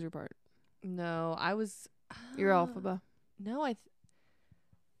parts? Which was your part? No, I was... Your Elphaba? No, I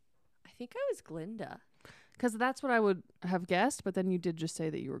think I was Glinda. Because that's what I would have guessed, but then you did just say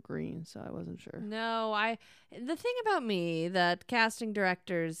that you were green, so I wasn't sure. No, the thing about me that casting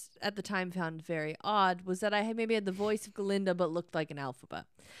directors at the time found very odd was that I maybe had the voice of Glinda but looked like an Elphaba.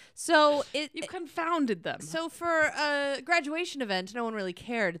 So you confounded them. So for a graduation event, no one really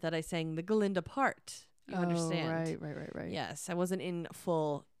cared that I sang the Glinda part. You understand? Right. Yes, I wasn't in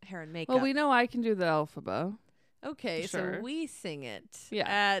full hair and makeup. Well, we know I can do the Elphaba. Okay, Sure. so we sing it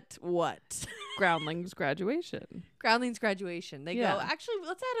at what? Groundlings graduation. Groundlings graduation. They Yeah. go, actually,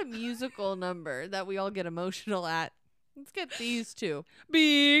 let's add a musical number that we all get emotional at. Let's get these two.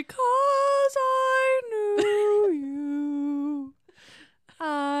 Because I knew you,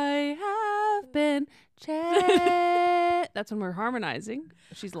 I have been changed. That's when we're harmonizing.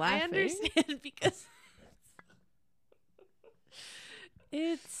 She's laughing. I understand because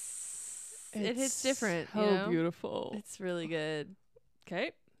it hits different. So you know? beautiful. It's really good.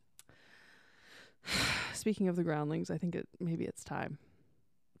 Okay. Speaking of the Groundlings, I think maybe it's time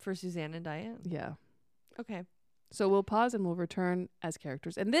for Suzanne and Diane. Yeah. Okay. So we'll pause and we'll return as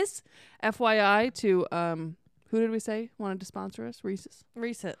characters. And this, FYI, to who did we say wanted to sponsor us? Reese's.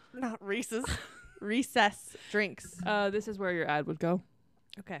 Not Reese's. Recess drinks. This is where your ad would go.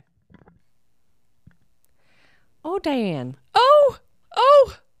 Okay. Oh, Diane. Oh,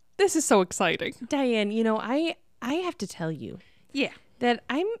 this is so exciting. Diane, I have to tell you. Yeah. That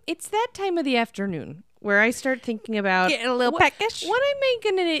it's that time of the afternoon where I start thinking about getting a little peckish. What am I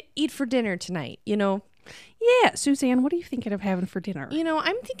going to eat for dinner tonight, Yeah, Suzanne, what are you thinking of having for dinner?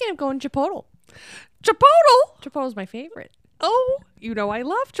 I'm thinking of going Chipotle. Chipotle? Chipotle's my favorite. Oh, I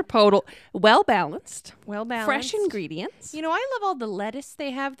love Chipotle. Well balanced. Fresh ingredients. I love all the lettuce they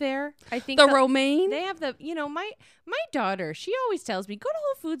have there. I think the romaine. They have my daughter, she always tells me, go to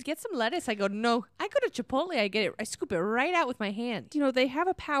Whole Foods, get some lettuce. I go, no. I go to Chipotle, I scoop it right out with my hand. They have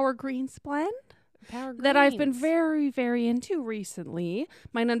a Power Greens blend. That I've been very, very into recently.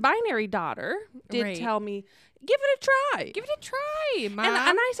 My non-binary daughter did tell me, give it a try. Give it a try, Mom.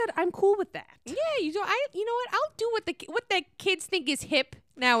 And I said, I'm cool with that. Yeah, you know what? I'll do what the kids think is hip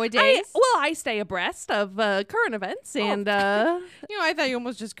nowadays. I stay abreast of current events, and I thought you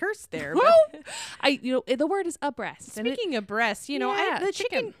almost just cursed there. Well, the word is abreast. Speaking of breasts,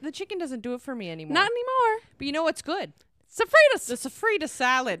 the chicken doesn't do it for me anymore. Not anymore. But you know what's good? Sofritas. The sofrita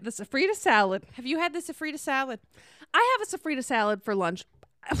salad. The sofrita salad. Have you had the sofrita salad? I have a sofrita salad for lunch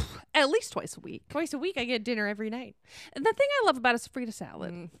at least twice a week. Twice a week, I get dinner every night. And the thing I love about a sofrita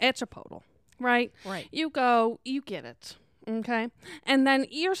salad at Chipotle, right? Right. You go, you get it, okay? And then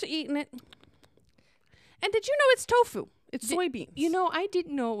you're eating it. And did you know it's tofu? It's soybeans. I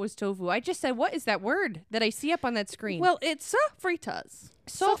didn't know it was tofu. I just said, what is that word that I see up on that screen? Well, it's sofritas.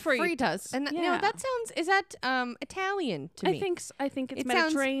 Sofritas. And that sounds, is that Italian to me? I think it's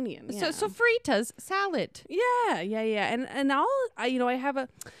Mediterranean. So sofritas salad. Yeah. And I have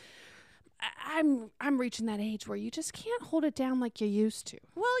I'm reaching that age where you just can't hold it down like you used to.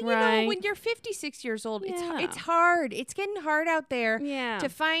 Well, when you're 56 years old, it's hard. It's getting hard out there to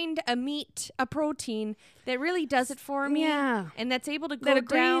find a protein that really does it for me. Yeah. And that's able to that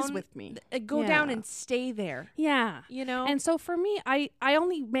go down with me. Go down and stay there. Yeah. And so for me, I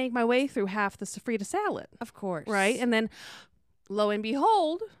only make my way through half the sofrita salad. Of course. Right? And then lo and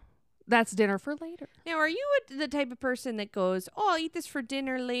behold, that's dinner for later. Now, are you the type of person that goes, I'll eat this for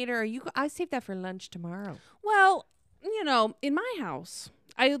dinner later, or I save that for lunch tomorrow? Well, in my house,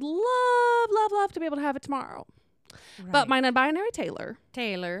 I would love to be able to have it tomorrow. Right. But my non-binary Taylor,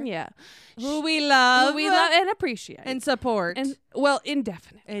 yeah, who we love and appreciate and support, and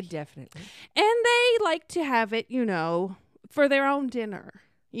indefinitely, definitely, and they like to have it, for their own dinner.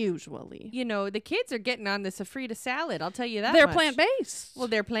 Usually. The kids are getting on the sofrita salad. I'll tell you that They're much. plant-based. Well,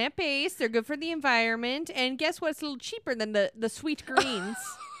 they're plant-based. They're good for the environment. And guess what? It's a little cheaper than the sweet greens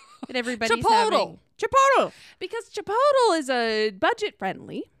that everybody's having. Chipotle. Because Chipotle is a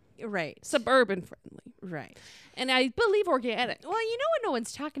budget-friendly. Right. Suburban-friendly. Right. And I believe organic. Well, you know what no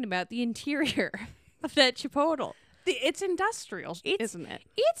one's talking about? The interior of that Chipotle. It's industrial, isn't it?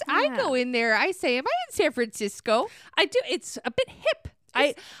 I go in there. I say, am I in San Francisco? I do. It's a bit hip.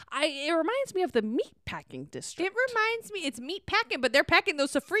 It reminds me of the meat packing district. It reminds me, it's meat packing, but they're packing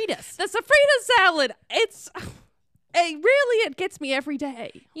those sofritas. The sofrita salad. It gets me every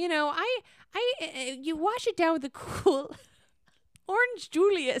day. You wash it down with a cool orange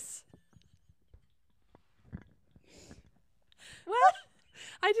Julius. Well,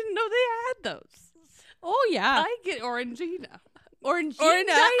 I didn't know they had those. Oh yeah, I get Orangina.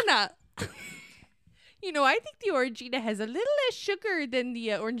 Orangina. I think the Orangina has a little less sugar than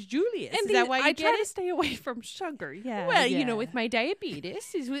the Orange Julius. And is that why you I get try it? to stay away from sugar. Yeah. Well, with my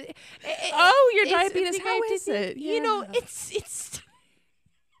diabetes is with. Your diabetes. How is it?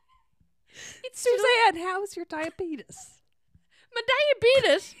 It's Suzanne, how's your diabetes? My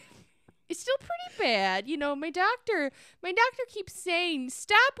diabetes is still pretty bad. You know, my doctor keeps saying,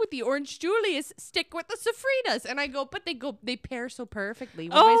 stop with the Orange Julius, stick with the Sofritas. And I go, but they pair so perfectly.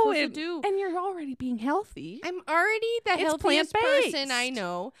 What am I supposed to do? And you're already being healthy. I'm already the healthiest person I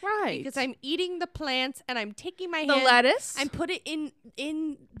know. Right. Because I'm eating the plants and I'm taking my the hand, lettuce. I put it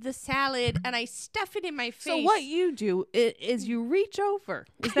in the salad and I stuff it in my face. So what you do is you reach over.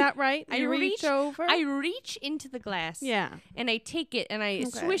 Is that right? I reach over. I reach into the glass. Yeah. And I take it and I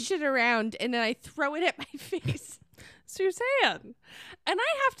swish it around and then I throw it at my face. Suzanne, and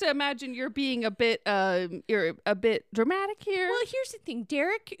I have to imagine you're being a bit dramatic here. Well, here's the thing.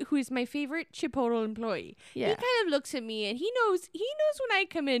 Derek, who is my favorite Chipotle employee, he kind of looks at me and he knows when I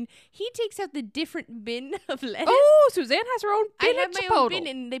come in, he takes out the different bin of lettuce. Oh, Suzanne has her own bin. I have my own bin,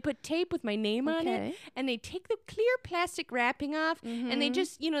 and they put tape with my name on it, and they take the clear plastic wrapping off, and they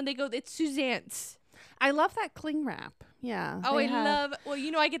just, they go, it's Suzanne's. I love that cling wrap. Yeah. Oh,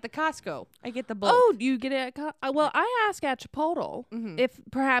 I get the Costco. I get the bulk. Oh, you get it at well, I ask at Chipotle if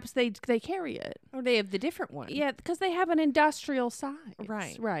perhaps they carry it. Or they have the different one. Yeah, because they have an industrial size.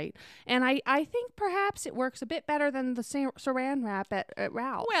 Right. Right. And I think perhaps it works a bit better than the saran wrap at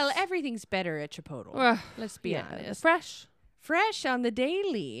Ralph's. Well, everything's better at Chipotle. Let's be honest. Fresh on the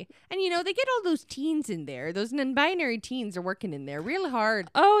daily. And, they get all those teens in there. Those non-binary teens are working in there real hard.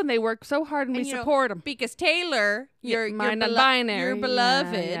 Oh, and they work so hard, and we support them. Because Taylor, your non-binary, your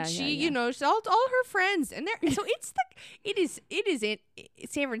beloved, she's all her friends. And so it is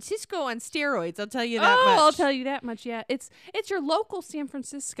San Francisco on steroids, I'll tell you that much. Oh, I'll tell you that much, yeah. It's your local San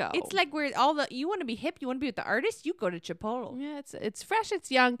Francisco. It's like where you want to be hip, you want to be with the artists, you go to Chipotle. Yeah, it's fresh, it's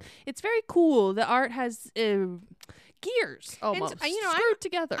young, it's very cool. The art has... gears almost screwed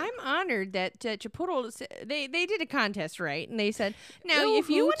together. I'm honored that Chipotle they did a contest, right? And they said, now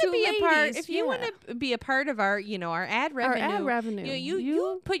if you want to be a part of our our ad revenue,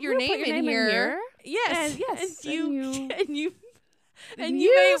 you put your name in here. Yes, and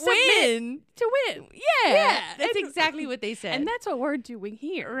you may win to win. Yeah, that's exactly what they said, and that's what we're doing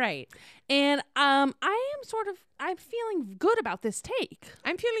here, right? And I'm feeling good about this take.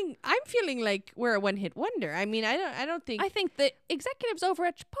 I'm feeling like we're a one-hit wonder. I mean, I think the executives over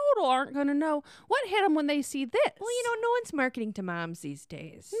at Chipotle aren't going to know what hit them when they see this. Well, no one's marketing to moms these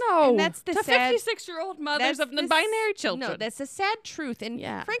days. No, and that's the to 56-year-old mothers of non-binary children. No, that's a sad truth. And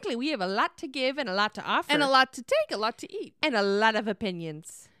frankly, we have a lot to give and a lot to offer, and a lot to take, a lot to eat, and a lot of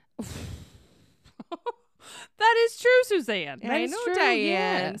opinions. That is true, Suzanne. I know, true,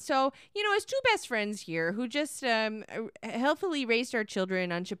 Diane. Yeah. So, as two best friends here who just healthily raised our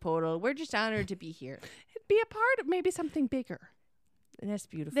children on Chipotle, we're just honored to be here. Be a part of maybe something bigger. And that's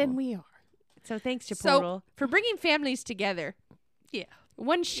beautiful. Than we are. So thanks, Chipotle, for bringing families together. Yeah.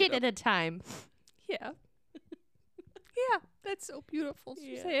 One shit at a time. Yeah. Yeah. That's so beautiful,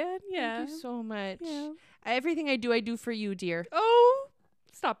 Suzanne. Yeah. Thank you so much. Yeah. Everything I do for you, dear. Oh,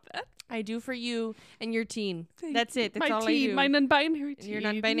 stop that. I do for you and your teen. That's it. That's all I do. My non-binary teen. Your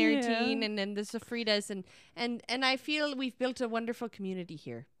non-binary teen and then the Sofritas. And I feel we've built a wonderful community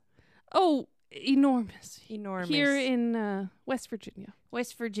here. Oh, enormous. Here in West Virginia.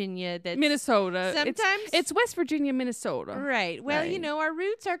 That's Minnesota. Sometimes. It's West Virginia, Minnesota. Right. Well, our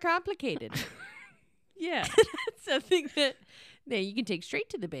roots are complicated. Yeah. That's something that you can take straight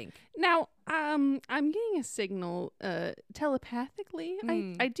to the bank. Now, I'm getting a signal telepathically.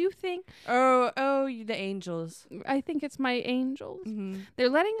 I do think. Oh, the angels. I think it's my angels. Mm-hmm. They're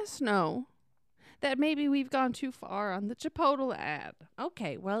letting us know that maybe we've gone too far on the Chipotle ad.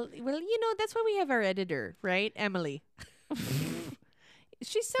 Okay, well, that's why we have our editor, right, Emily.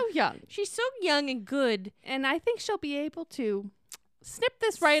 She's so young. She's so young and good, and I think she'll be able to snip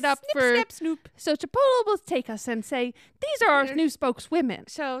this right up snip, snoop. So Chipotle will take us and say, these are our new spokeswomen.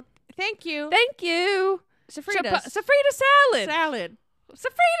 So thank you. Thank you. Sofrita salad. Sofrita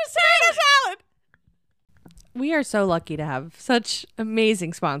salad. We are so lucky to have such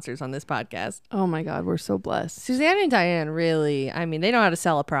amazing sponsors on this podcast. Oh my God, we're so blessed. Suzanne and Diane really, they know how to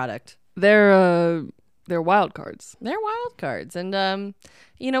sell a product. They're wild cards. They're wild cards. And,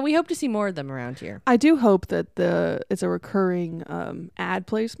 we hope to see more of them around here. I do hope that it's a recurring ad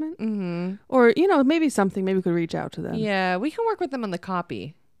placement. Mm-hmm. Or, maybe something. Maybe we could reach out to them. Yeah, we can work with them on the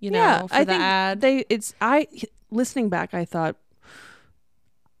copy, for the ad. Listening back, I thought,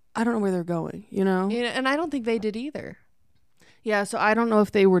 I don't know where they're going, And I don't think they did either. Yeah, so I don't know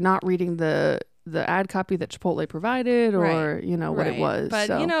if they were not reading the ad copy that Chipotle provided or, what it was.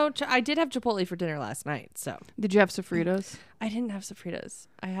 But, I did have Chipotle for dinner last night, so. Did you have Sofritas? I didn't have Sofritas.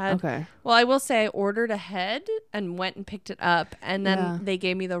 I had. Okay. Well, I will say I ordered ahead and went and picked it up, and then they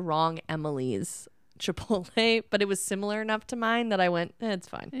gave me the wrong Emily's Chipotle, but it was similar enough to mine that I went, it's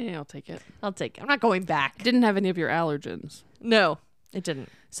fine. Yeah, I'll take it. I'll take it. I'm not going back. Didn't have any of your allergens. No, it didn't.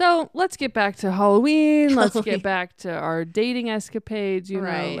 So let's get back to Halloween. Let's get back to our dating escapades, you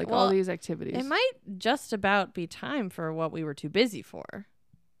know, like all these activities. It might just about be time for what we were too busy for.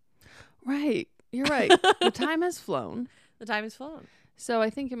 Right. You're right. The time has flown. The time has flown. So I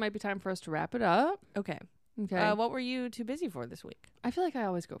think it might be time for us to wrap it up. Okay. Okay. What were you too busy for this week? I feel like I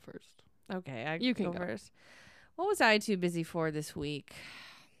always go first. Okay. You can go first. What was I too busy for this week?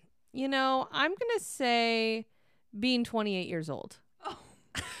 You know, I'm going to say being 28 years old. Oh,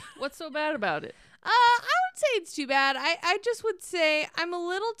 what's so bad about it? I would say it's too bad. I just would say I'm a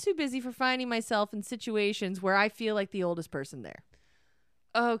little too busy for finding myself in situations where I feel like the oldest person there.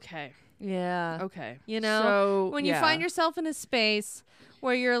 Okay. Yeah. Okay. You know, so, when you find yourself in a space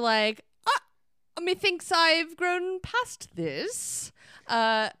where you're like, methinks I've grown past this.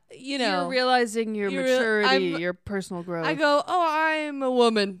 You know, you're realizing your maturity, your personal growth. I go, I'm a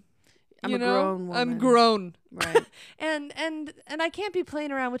woman. I'm a grown woman. I'm grown. Right. and I can't be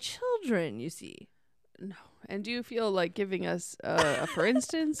playing around with children, you see. No. And do you feel like giving us a for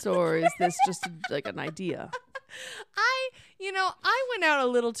instance, or is this just like an idea? I went out a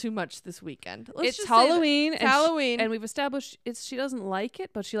little too much this weekend. It's Halloween. Halloween. And we've established she doesn't like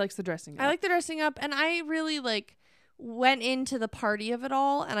it, but she likes the dressing up. I like the dressing up, and I really went into the party of it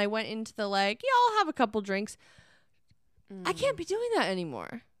all, and I went into the I'll have a couple drinks. I can't be doing that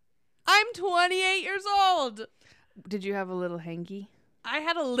anymore. I'm 28 years old. Did you have a little hangy? I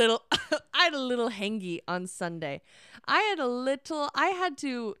had a little hangy on Sunday. I had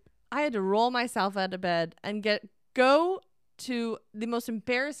to roll myself out of bed and go to the most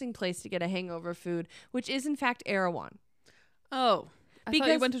embarrassing place to get a hangover food, which is in fact Erewhon. Oh, I thought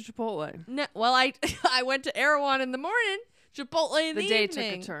you went to Chipotle. No, well, I went to Erewhon in the morning, Chipotle in the evening. The day took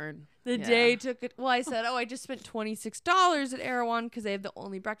a turn. The day took it. Well, I said, I just spent $26 at Erewhon because they have the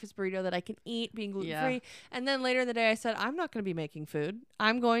only breakfast burrito that I can eat, being gluten-free. Yeah. And then later in the day, I said, I'm not going to be making food.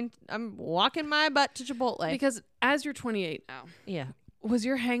 I'm walking my butt to Chipotle. Because as you're 28 now. Yeah. Was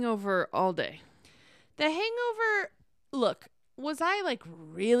your hangover all day? The hangover, look, was I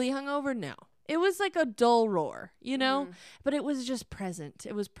really hungover? No. It was like a dull roar, you know? But it was just present.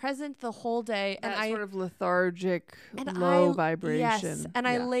 It was present the whole day. That and sort of lethargic, low vibration. Yes, and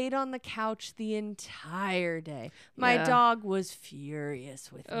I laid on the couch the entire day. My dog was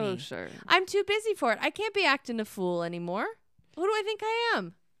furious with me. Oh, sure. I'm too busy for it. I can't be acting a fool anymore. Who do I think I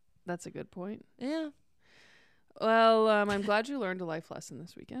am? That's a good point. Yeah. Well, I'm glad you learned a life lesson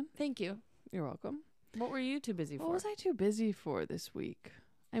this weekend. Thank you. You're welcome. What were you too busy for? What was I too busy for this week?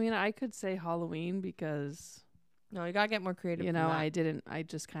 I mean, I could say Halloween because... No, you gotta get more creative. You know, I didn't. I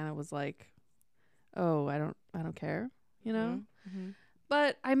just kind of was like, oh, I don't care, you know? Mm-hmm.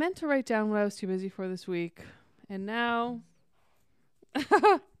 But I meant to write down what I was too busy for this week. And now...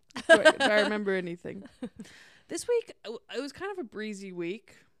 do I remember anything? This week, it was kind of a breezy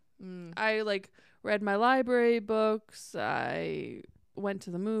week. I read my library books. I went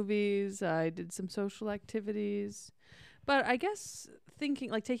to the movies. I did some social activities. But I guess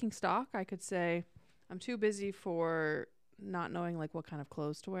taking stock, I could say I'm too busy for not knowing what kind of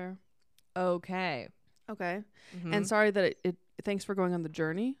clothes to wear. Okay. Mm-hmm. And sorry that it thanks for going on the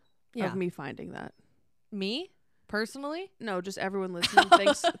journey of me finding that. Me? Personally? No, just everyone listening.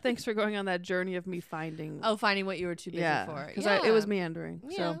 Thanks for going on that journey of me finding. Oh, finding what you were too busy for. Because it was meandering.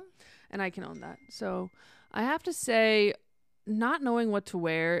 Yeah. So, and I can own that. So I have to say, not knowing what to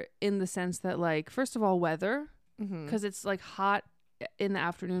wear in the sense that first of all, weather. Because it's hot in the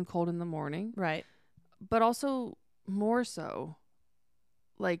afternoon, cold in the morning. Right. But also more so,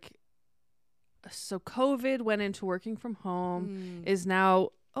 so COVID went into working from home is now,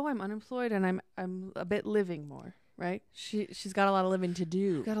 I'm unemployed and I'm a bit living more, right? She's got a lot of living to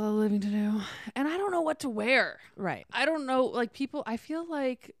do. Got a lot of living to do. And I don't know what to wear. Right. I don't know, people, I feel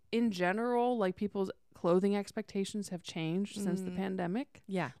like in general, people's clothing expectations have changed since the pandemic.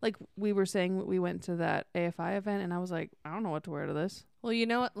 Yeah. We were saying we went to that AFI event and I was like, I don't know what to wear to this. Well, you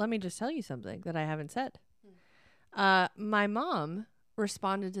know what? Let me just tell you something that I haven't said. My mom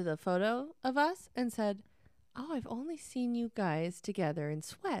responded to the photo of us and said, I've only seen you guys together in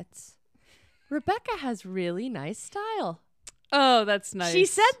sweats. Rebecca has really nice style. Oh, that's nice. She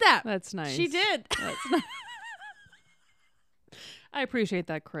said that. That's nice. She did. That's nice. I appreciate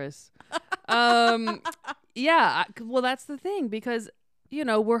that, Chris. Yeah, well, that's the thing, because you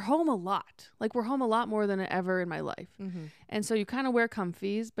know, we're home a lot. Like, we're home a lot more than ever in my life. Mm-hmm. And so you kind of wear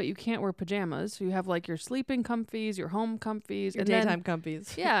comfies, but you can't wear pajamas. So you have like your sleeping comfies, your home comfies. Your daytime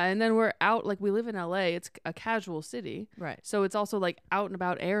comfies. Yeah. And then we're out, like, we live in LA. It's a casual city. Right. So it's also like out and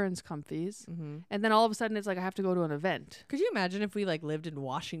about errands comfies. Mm-hmm. And then all of a sudden it's like I have to go to an event. Could you imagine if we like lived in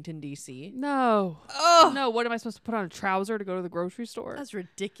Washington, D.C.? No. Oh. No. What am I supposed to put on, a trouser to go to the grocery store? That's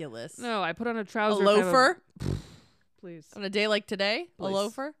ridiculous. No, I put on a trouser. A loafer? Please. On a day like today? Please. A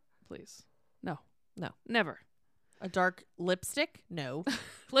loafer? Please. No. No. Never. A dark lipstick? No.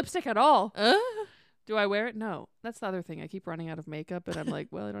 Lipstick at all. Do I wear it? No. That's the other thing. I keep running out of makeup and I'm like,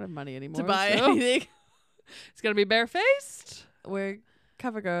 well, I don't have money anymore to buy anything. It's going to be barefaced. We're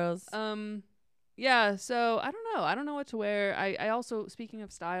cover girls. Yeah, so I don't know. I don't know what to wear. I also, speaking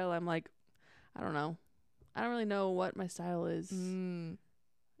of style, I'm like, I don't know. I don't really know what my style is.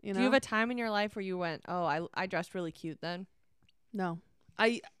 You know? Do you have a time in your life where you went, oh, I dressed really cute then? No.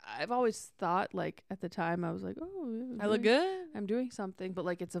 I've always thought, like, at the time I was like, oh, I look good. I'm doing something, but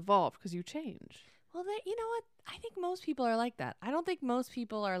like it's evolved because you change. Well, you know what? I think most people are like that. I don't think most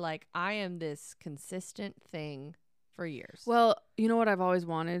people are like, I am this consistent thing for years. Well, you know what I've always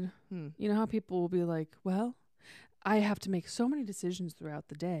wanted? You know how people will be like, well, I have to make so many decisions throughout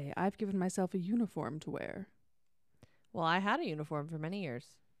the day. I've given myself a uniform to wear. Well, I had a uniform for many years.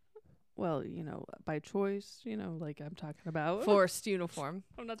 Well, you know, by choice, you know, like I'm talking about. Forced uniform.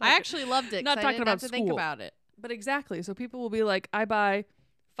 I'm not talking, I actually loved it. Not talking I didn't about have to school. think about it. But exactly. So people will be like, I buy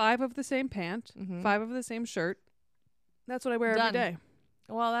 5 of the same pant, Mm-hmm. 5 of the same shirt. That's what I wear Done. every day.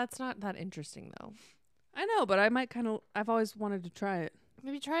 Well, that's not that interesting, though. I know, but I might I've always wanted to try it.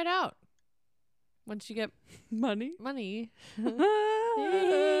 Maybe try it out. Once you get Money.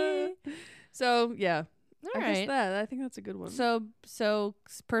 So, yeah. All right. I think that's a good one. So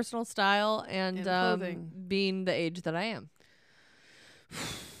personal style and clothing. Being the age that I am.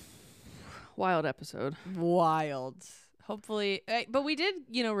 Wild episode. Wild. Hopefully, but we did,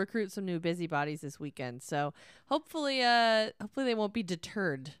 recruit some new busybodies this weekend. So hopefully they won't be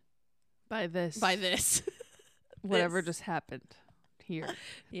deterred by this. Whatever just happened here.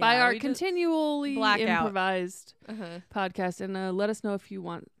 Yeah, by our continually improvised Uh-huh. podcast. And let us know if you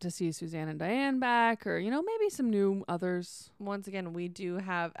want to see Suzanne and Diane back, or, maybe some new others. Once again, we do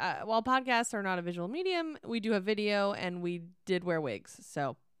have, while podcasts are not a visual medium, we do have video, and we did wear wigs.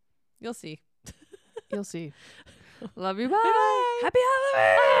 So you'll see. You'll see. Love you. Bye. Bye. Happy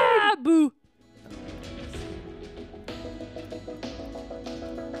Halloween. Boo.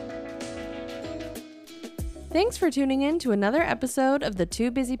 Thanks for tuning in to another episode of the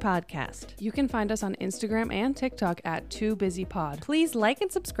Too Busy Podcast. You can find us on Instagram and TikTok at Too Busy Pod. Please like and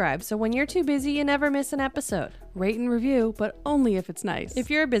subscribe so when you're too busy, you never miss an episode. Rate and review, but only if it's nice. If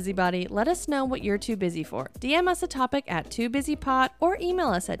you're a busybody, let us know what you're too busy for. DM us a topic at TooBusyPod or email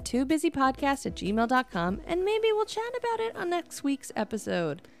us at toobusypodcast@gmail.com, and maybe we'll chat about it on next week's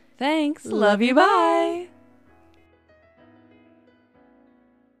episode. Thanks. Love you. Bye.